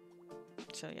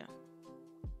yeah.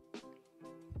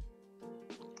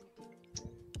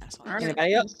 That's all.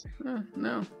 Anybody else? No.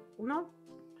 No.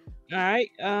 All right.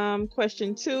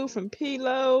 Question 2 from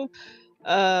Pilo.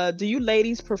 Do you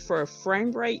ladies prefer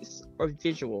frame rates or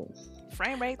visuals?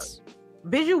 Frame rates.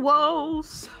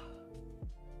 Visuals.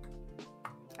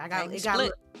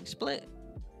 Split.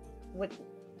 What?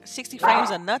 60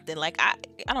 frames are nothing. Like I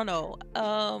don't know.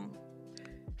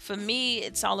 For me,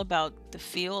 it's all about the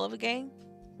feel of a game,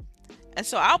 and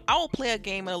so I will play a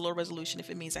game at a low resolution if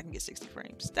it means I can get 60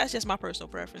 frames. That's just my personal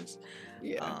preference.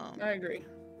 Yeah, I agree.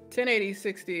 1080,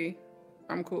 60,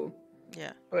 I'm cool.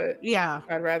 Yeah, but yeah,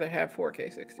 I'd rather have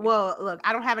 4K 60. Well, look,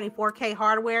 I don't have any 4K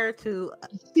hardware to.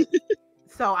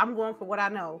 So I'm going for what I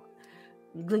know.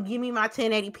 Give me my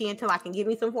 1080p until I can give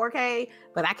me some 4K,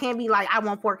 but I can't be like, I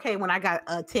want 4K when I got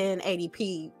a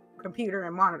 1080p computer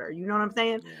and monitor. You know what I'm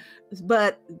saying? Yeah.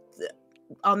 But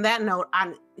on that note,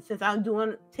 since I'm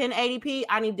doing 1080p,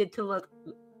 I needed it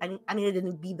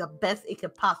to be the best it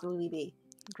could possibly be.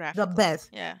 The best.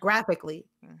 Yeah. Graphically.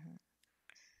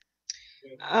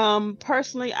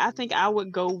 Personally, I think I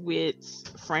would go with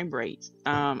frame rates.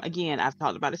 Again, I've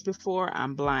talked about this before.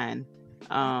 I'm blind.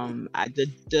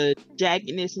 The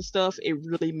jaggedness and stuff, it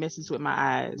really messes with my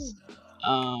eyes.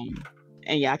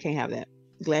 And yeah, I can't have that.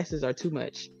 Glasses are too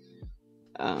much.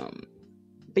 But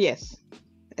yes,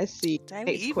 let's see. Dang,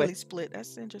 we evenly split.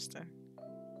 That's interesting.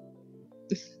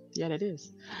 Yeah, that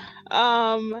is.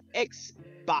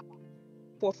 Xbox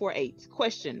 448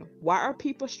 question: why are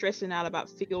people stressing out about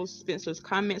Phil Spencer's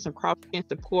comments on cross-gen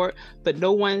support, but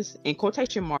no one's, in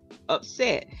quotation marks,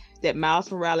 upset that Miles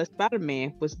Morales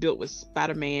Spider-Man was built with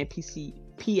Spider-Man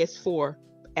PS4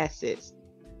 assets?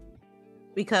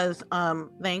 Because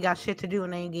they ain't got shit to do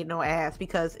and they ain't getting no ass.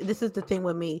 Because this is the thing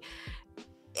with me.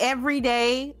 Every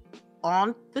day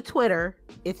on the Twitter,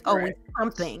 it's always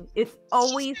something. It's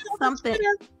always something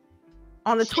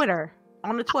on the Twitter.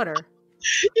 On the Twitter.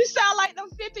 You sound like them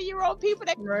 50-year-old people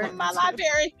that come in my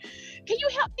library. Can you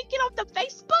help me get off the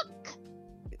Facebook?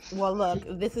 Well, look,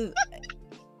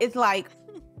 it's like,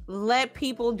 let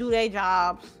people do their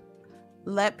jobs.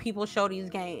 Let people show these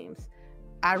games.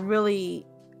 I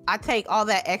take all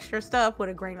that extra stuff with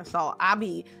a grain of salt. I'll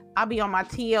be on my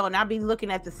TL and I'll be looking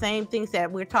at the same things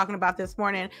that we're talking about this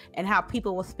morning, and how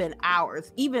people will spend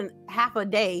hours, even half a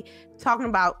day, talking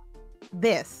about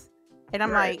this. And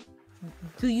I'm like,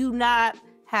 do you not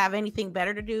have anything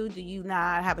better to do? Do you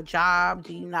not have a job?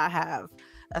 Do you not have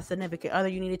a significant other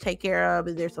you need to take care of?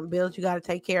 Is there some bills you got to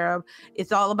take care of?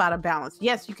 It's all about a balance.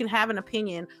 Yes, you can have an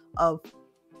opinion of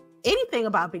anything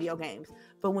about video games,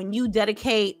 but when you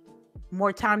dedicate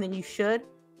more time than you should,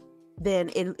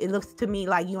 then it looks to me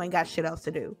like you ain't got shit else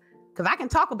to do. Because I can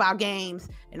talk about games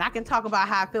and I can talk about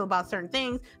how I feel about certain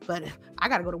things, but I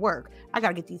got to go to work. I got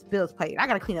to get these bills paid. I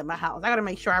got to clean up my house. I got to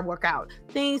make sure I work out.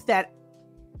 Things that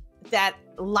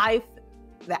life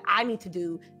that I need to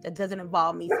do that doesn't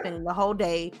involve me spending the whole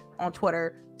day on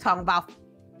Twitter talking about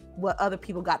what other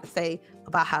people got to say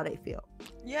about how they feel.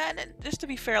 Yeah, and then, just to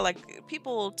be fair, like,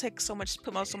 people put so much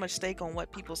stake on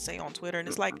what people say on Twitter, and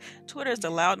it's like Twitter is the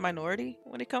loud minority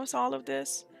when it comes to all of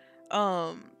this.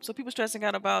 So people stressing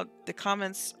out about the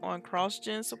comments on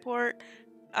cross-gen support,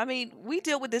 I mean, we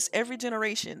deal with this every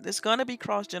generation. There's gonna be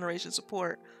cross-generation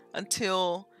support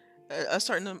until a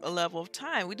certain level of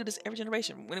time. We do this every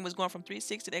generation. When it was going from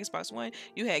 360 to Xbox One,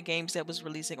 you had games that was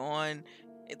releasing on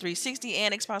 360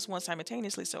 and Xbox One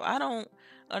simultaneously. So I don't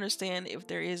understand if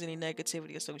there is any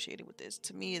negativity associated with this.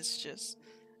 To me, it's just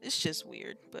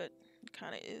weird, but it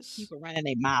kind of is. People running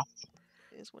their mouth.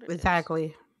 Is what it is.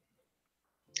 Exactly.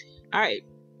 All right,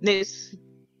 this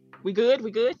we good?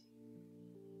 We good?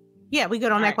 Yeah, we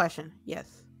good on that Alright. question.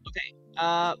 Yes.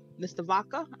 Mr.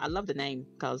 Vaca, I love the name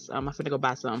because I'm finna go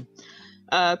buy some.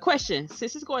 Question: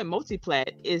 since it's going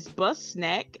multi-plat, is Bus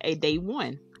Snack a day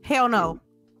one? Hell no.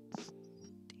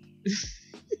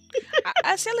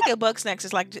 I say look at Bug Snacks.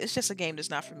 It's just a game that's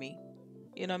not for me.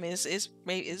 You know what I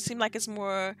mean? It seemed like it's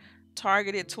more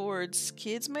targeted towards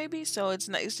kids, maybe. So it's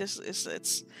not.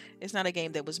 It's not a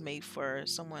game that was made for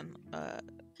someone.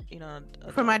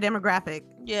 For my demographic.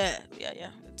 Yeah.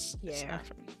 It's Yeah. not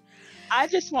for me. I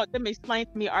just want them to explain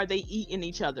to me: are they eating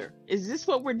each other? Is this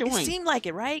what we're doing? It seemed like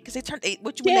it, right? Because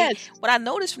Yes. what I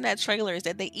noticed from that trailer is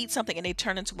that they eat something and they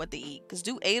turn into what they eat. Because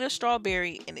dude ate a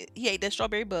strawberry and he ate that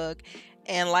strawberry bug,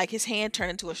 and like his hand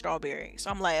turned into a strawberry. So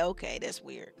I'm like, okay, that's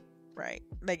weird, right?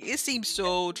 Like it seems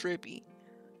so trippy.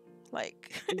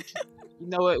 Like, You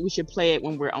know what? We should play it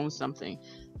when we're on something.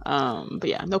 But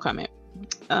yeah, no comment.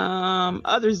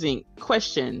 Other Zinc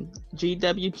question: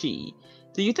 GWG.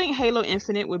 Do you think Halo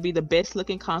Infinite would be the best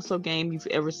looking console game you've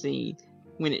ever seen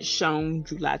when it's shown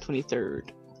July 23rd?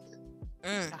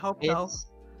 I hope so. It's,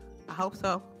 I hope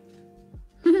so.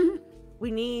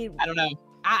 We need. I don't know.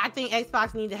 I think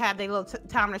Xbox need to have their little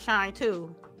time to shine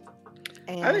too.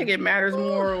 And I think it matters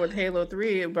more with Halo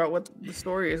 3 about what the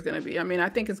story is going to be. I mean, I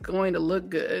think it's going to look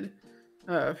good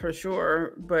for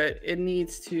sure, but it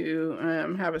needs to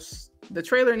the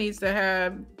trailer needs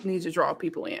to draw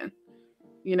people in,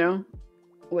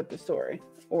 with the story,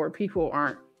 or people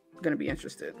aren't going to be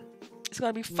interested. it's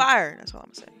gonna be fire. That's all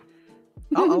I'm saying.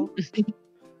 Uh-oh.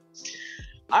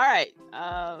 All right,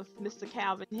 Mr.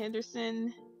 Calvin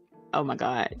Henderson. Oh my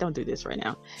God, don't do this right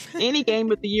now. Any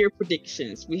game of the year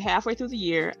predictions? We halfway through the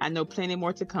year. I know plenty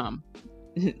more to come.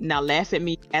 Now laugh at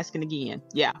me asking again.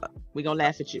 Yeah, we gonna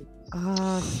laugh at you.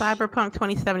 Cyberpunk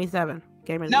 2077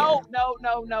 game of the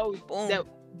No. Boom.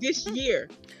 This year,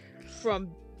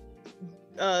 from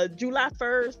July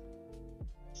 1st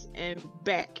and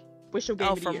back. What's your game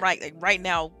Oh, of the from year? right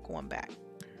now going back. year.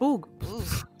 Ooh, Ooh,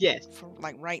 Yes. from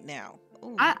like right now.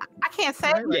 Ooh. I can't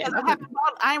say Right, because right.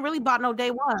 I ain't really bought no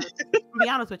day one. To be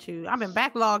honest with you, I've been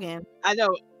backlogging. I know.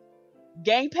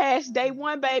 Game Pass day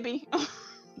one, baby.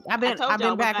 I've been told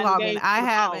y'all backlogging. what kind of I games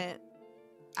haven't.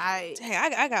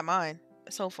 Dang, I got mine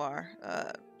so far.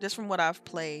 Just from what I've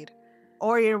played.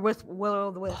 Ori and Will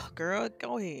of the Wisp. Oh, girl,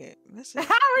 go ahead. Listen.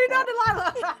 I already know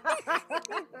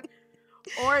Delilah.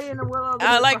 Ori and the Will of the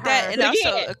I Wisp like for that, her. and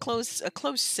also Yeah. a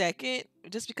close second,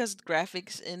 just because the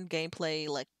graphics and gameplay,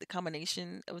 like the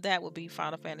combination of that, would be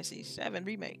Final Fantasy VII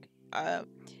Remake.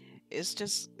 It's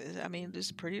just, I mean,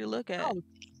 just pretty to look at. Oh,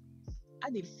 I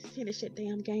need to finish that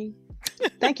damn game.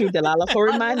 Thank you, Delilah, for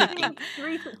reminding me.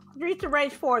 Streets of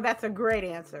Rage 4. That's a great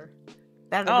answer.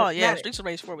 That's a Oh good- yeah, that- Streets of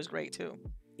Rage 4 was great too.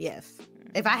 Yes.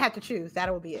 If I had to choose,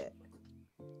 that would be it.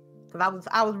 Because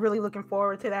I was really looking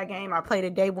forward to that game. I played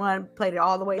it day one, played it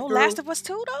all the way No through. Last of Us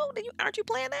 2 though. Aren't you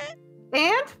playing that?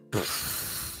 And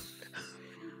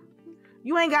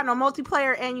you ain't got no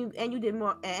multiplayer, and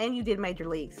you did Major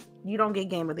Leagues. You don't get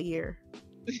Game of the Year.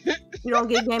 You don't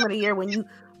get Game of the Year when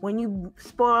you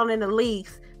spoiled in the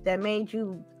leaks that made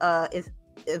you is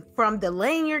from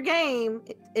delaying your game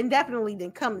indefinitely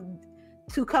then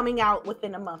coming out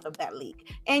within a month of that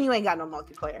leak, and you ain't got no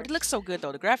multiplayer. But it looks so good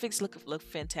though. The graphics look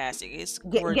fantastic. It's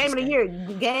Game gorgeous of the year.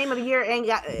 Game of the year ain't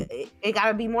got it. Got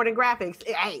to be more than graphics.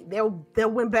 Hey, they'll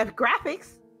win best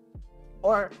graphics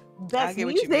or I best get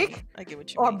what you mean. music I get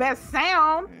what you or mean. best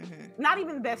sound. Mhm. Not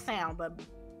even the best sound, but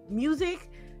music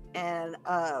and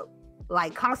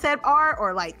like concept art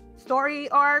or like story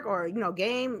arc or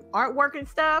game artwork and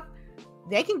stuff.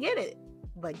 They can get it,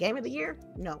 but Game of the Year,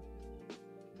 no.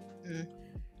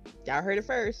 Y'all heard it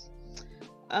first.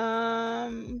 Let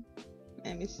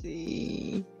me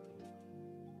see.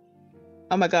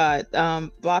 Oh my God.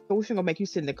 Blocker, we're gonna make you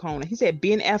sit in the corner. He said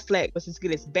Ben Affleck was as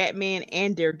good as Batman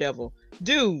and Daredevil.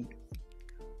 Dude.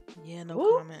 Yeah, no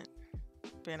Who? comment.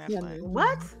 Ben Yeah, Affleck.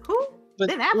 What? Who? Was,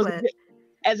 Ben was Affleck.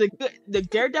 as a good the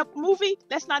Daredevil movie,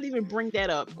 let's not even bring that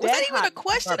up. Was that even a hot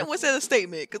question or was that a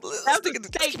statement? 'Cause let's That stick was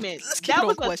it- a statement. Let's keep That it on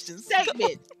was a questions.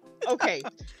 statement. Okay.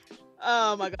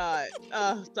 Oh my God.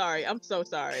 Sorry. I'm so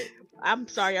sorry. I'm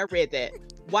sorry I read that.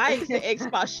 Why is the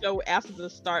Xbox show after the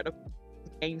start of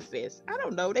Game Fest? I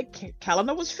don't know. That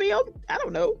calendar was filmed. I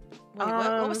don't know. Wait,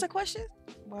 what was the question?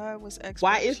 Why was Xbox?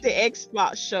 Why is the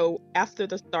Xbox show after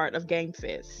the start of Game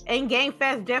Fest? Ain't Game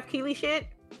Fest Jeff Keighley shit?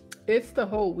 It's the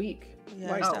whole week.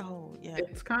 Yeah, Like, it's that whole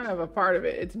it's kind of a part of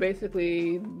it. It's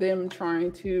basically them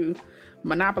trying to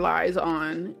monopolize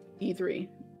on E3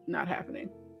 not happening.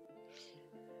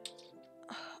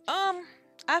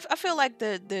 I feel like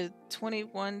the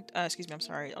 21 excuse me, I'm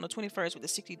sorry, on the 21st with the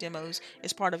 60 demos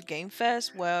is part of Game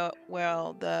Fest. Well,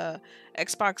 the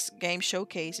Xbox Game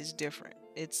Showcase is different.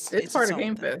 It's part its of own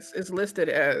Game thing. Fest. It's listed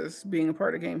as being a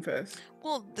part of Game Fest.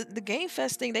 Well, the Game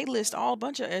Fest thing, they list all a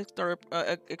bunch of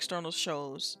external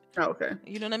shows. Oh, okay.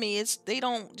 You know what I mean? They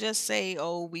don't just say,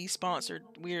 "Oh, we sponsored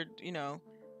weird," you know.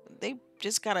 They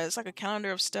just got it's like a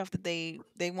calendar of stuff that they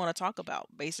want to talk about.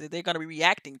 Basically, they're going to be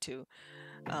reacting to.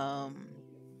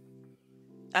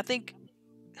 I think,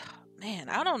 man,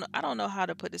 I don't know how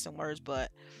to put this in words,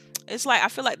 but it's like I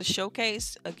feel like the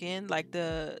showcase again, like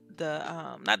the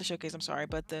not the showcase, I'm sorry,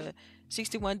 but the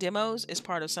 61 demos is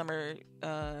part of the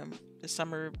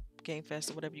summer Game Fest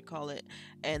or whatever you call it,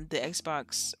 and the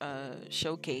Xbox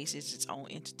showcase is its own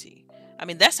entity. I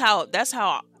mean, that's how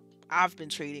I've been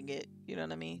treating it. You know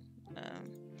what I mean?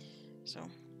 So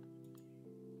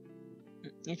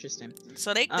Interesting.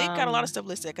 So they got a lot of stuff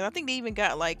listed, because I think they even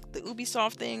got like the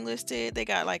Ubisoft thing listed. They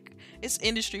got like, it's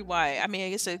industry wide. I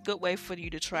mean, it's a good way for you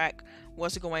to track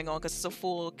what's going on, because it's a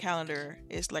full calendar.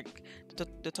 It's like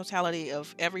the totality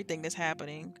of everything that's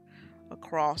happening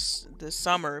across the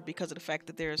summer because of the fact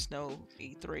that there's no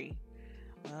E3.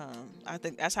 I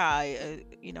think that's how I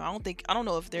don't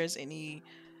know if there's any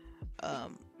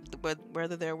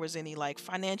whether there was any like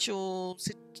financial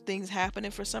things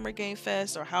happening for Summer Game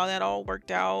Fest, or how that all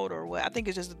worked out, or what. I think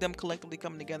it's just them collectively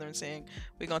coming together and saying,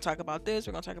 we're going to talk about this,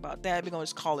 we're going to talk about that, we're going to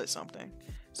just call it something,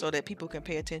 so that people can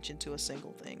pay attention to a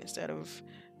single thing instead of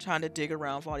trying to dig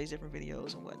around for all these different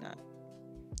videos and whatnot.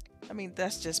 I mean,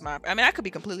 that's just I could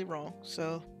be completely wrong,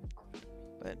 so,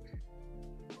 but.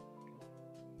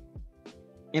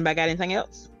 Anybody got anything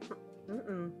else?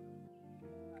 Mm-mm.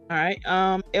 All right.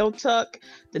 El Tuck,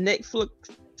 the Netflix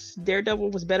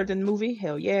Daredevil was better than the movie.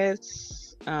 Hell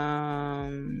yes. Oh,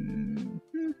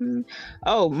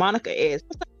 Monica is.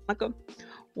 What's up, Monica?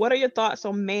 What are your thoughts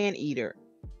on Man-Eater,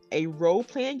 a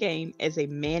role-playing game as a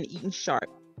man-eating shark?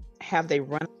 Have they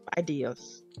run out of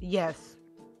ideas? Yes.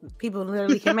 People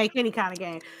literally can make any kind of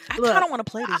game. I kind of want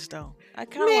to play this though. I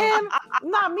kind of want.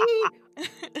 Not me.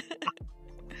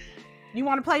 You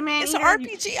want to play Man? It's an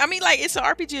RPG. I mean, like, it's an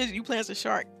RPG. You play as a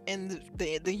shark, and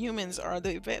the humans are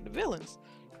the villains,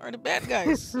 are the bad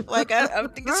guys. Like, I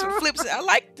think it's flips. I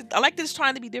like this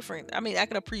trying to be different. I mean, I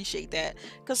can appreciate that,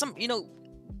 because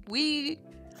we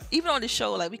even on the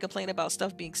show, like, we complain about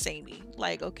stuff being samey.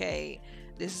 Like, okay,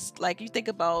 this is like, you think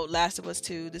about Last of Us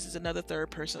 2. This is another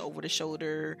third person over the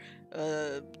shoulder,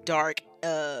 dark,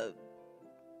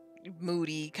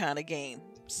 moody kind of game.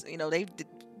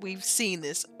 We've seen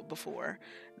this before.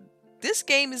 This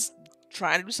game is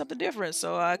trying to do something different,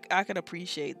 so I can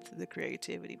appreciate the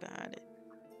creativity behind it.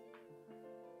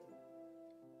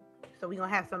 So we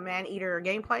gonna have some Man-Eater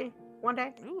gameplay one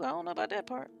day? Ooh, I don't know about that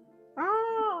part.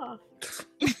 Oh.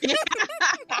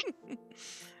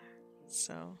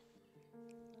 So.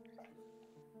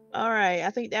 All right. I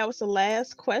think that was the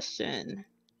last question.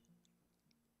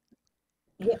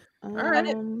 Yeah. All right.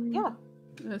 Yeah.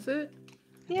 That's it.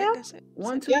 Yeah. That's it.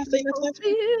 1, 2, Yeah, I think that's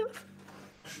it.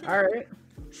 All right.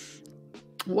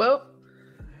 Well,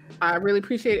 I really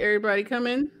appreciate everybody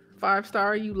coming.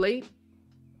 5-star, you late.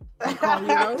 I'm calling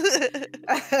you out.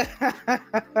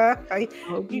 I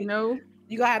hope you know.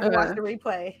 You gonna have to watch the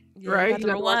replay. Yeah, Right? you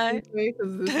gotta rewind.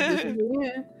 Because this is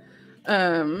the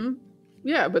end.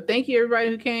 Yeah, but thank you everybody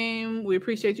who came. We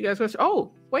appreciate you guys.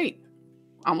 Oh, wait.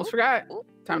 Almost forgot.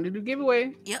 Time to do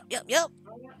giveaway. Yep.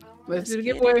 Let's do the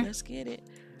get giveaway. Let's get it.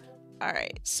 All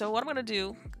right. So what I'm gonna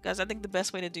do, guys, I think the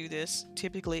best way to do this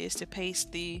typically is to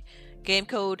paste the game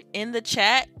code in the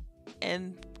chat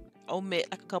and omit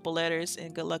like a couple letters.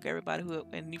 And good luck everybody who.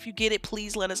 And if you get it,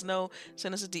 please let us know.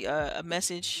 Send us a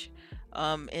message,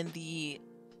 in the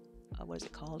what is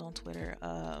it called on Twitter?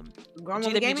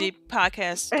 GWG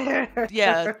podcast.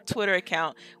 Yeah, Twitter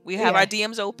account. We have our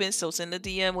DMs open, so send a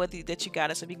DM that you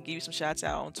got us, so we can give you some shots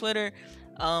out on Twitter.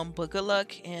 But good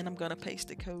luck, and I'm gonna paste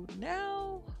the code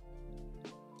now.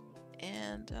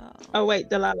 And oh wait,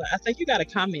 Delilah, I think you got a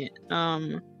comment.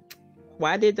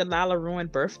 Why did Delilah ruin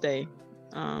birthday?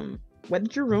 What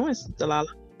did you ruin,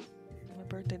 Delilah? What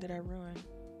birthday did I ruin?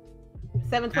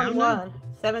 7/21.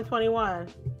 7/21.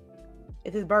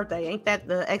 It's his birthday. Ain't that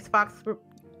the Xbox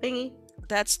thingy?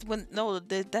 That's when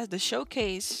that's the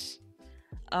showcase.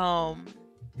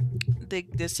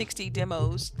 the 60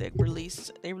 demos that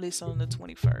they released on the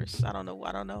 21st. I don't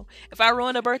know. If I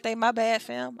ruined a birthday, my bad,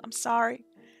 fam. I'm sorry.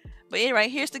 But anyway,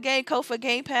 here's the game code for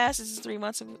Game Pass. This is 3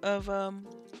 months of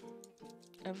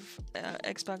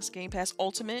Xbox Game Pass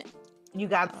Ultimate. You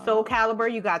got Soul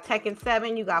Calibur, you got Tekken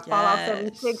 7, you got Fallout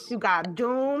 76, you got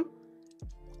Doom.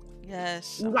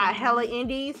 Yes. You got hella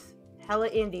indies.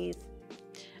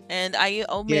 And I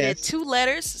omitted 2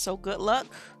 letters, so good luck.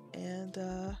 And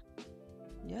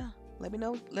yeah,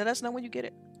 let us know when you get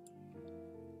it.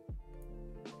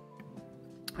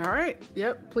 All right.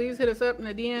 Yep. Please hit us up in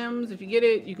the DMs. If you get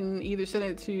it, you can either send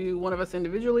it to one of us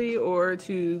individually or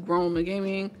to Grown Woman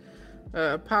Gaming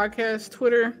podcast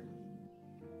Twitter,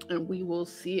 and we will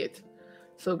see it.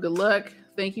 So good luck.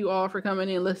 Thank you all for coming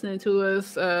in and listening to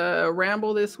us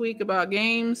ramble this week about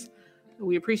games.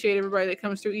 We appreciate everybody that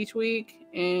comes through each week.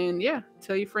 And yeah,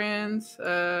 tell your friends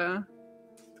to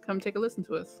come take a listen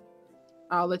to us.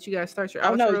 I'll let you guys start your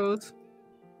outros.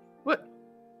 What?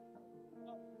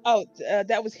 Oh,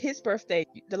 that was his birthday.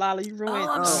 Delilah, you ruined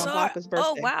Blanca's birthday.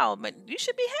 Oh, wow. But you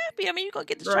should be happy. I mean, you're going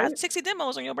to get to try 60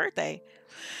 demos on your birthday.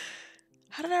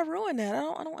 How did I ruin that?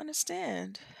 I don't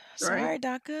understand. Sorry,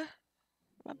 Daka.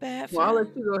 My bad. Well, I'll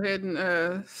let you go ahead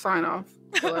and sign off.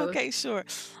 Okay, sure.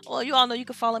 Well, you all know you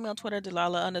can follow me on Twitter,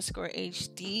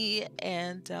 Delilah_HD.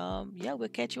 And yeah, we'll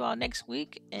catch you all next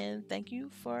week. And thank you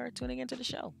for tuning into the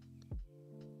show.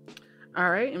 All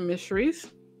right. And Miss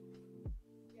Sharice?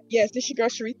 Yes, this is your girl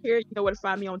Sharice here. You know where to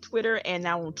find me on Twitter and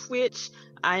now on Twitch.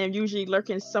 I am usually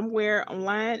lurking somewhere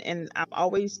online, and I'm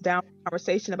always down for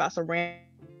conversation about some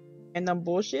random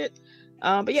bullshit.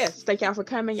 But yes, thank y'all for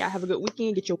coming. Y'all have a good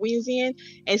weekend. Get your wins in.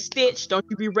 And Stitch, don't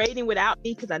you be raiding without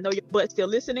me, because I know your butt's still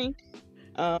listening.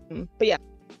 But yeah,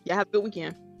 y'all have a good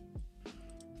weekend.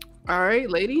 All right,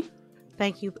 lady.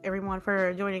 Thank you, everyone,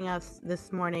 for joining us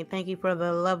this morning. Thank you for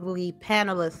the lovely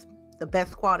panelists, the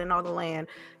best squad in all the land.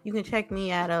 You can check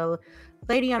me at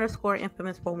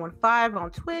lady_infamous415 on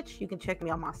Twitch. You can check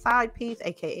me on my side piece,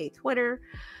 aka Twitter,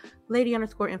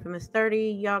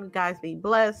 lady_infamous30. Y'all guys be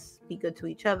blessed, be good to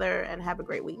each other, and have a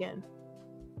great weekend.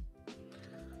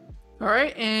 All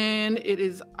right, and it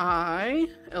is I,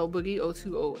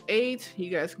 LBoogie0208.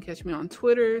 You guys can catch me on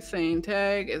Twitter, same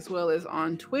tag, as well as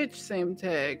on Twitch, same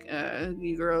tag.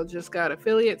 You girl just got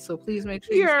affiliate, so please make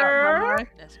sure you stop by.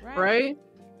 That's right. Right?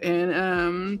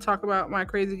 And talk about my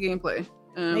crazy gameplay.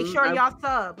 Make sure y'all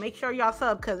sub,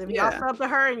 because if y'all sub to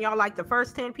her and y'all like the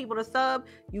first 10 people to sub,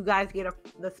 you guys get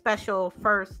the special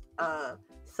first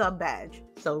sub badge.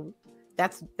 So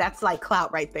that's like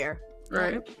clout right there.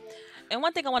 Right. And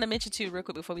one thing I want to mention too, real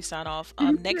quick before we sign off,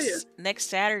 next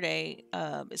Saturday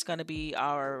is going to be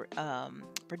our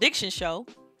prediction show,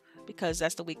 because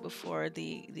that's the week before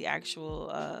the actual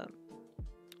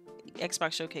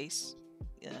Xbox Showcase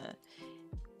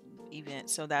event.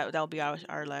 So that'll be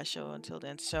our last show until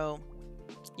then. So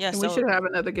yeah, we should have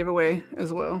another giveaway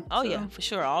as well. Oh yeah, for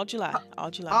sure. All July.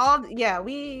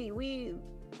 We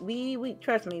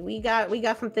trust me, we got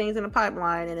some things in the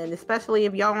pipeline, and then especially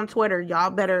if y'all on Twitter,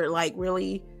 y'all better like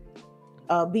really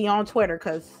be on Twitter,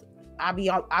 because I'll be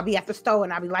at the store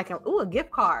and I'll be like, ooh, a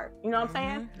gift card. You know what I'm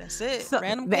saying? That's it. So,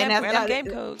 random game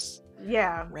codes.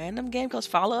 Yeah. Random game codes.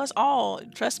 Follow us all.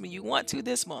 Trust me, you want to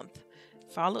this month.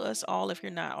 Follow us all if you're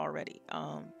not already.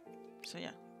 So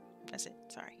yeah, that's it.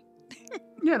 Sorry.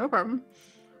 Yeah, no problem.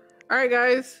 All right,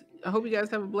 guys. I hope you guys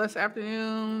have a blessed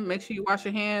afternoon. Make sure you wash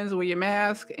your hands, wear your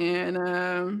mask,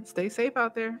 and stay safe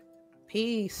out there.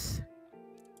 Peace.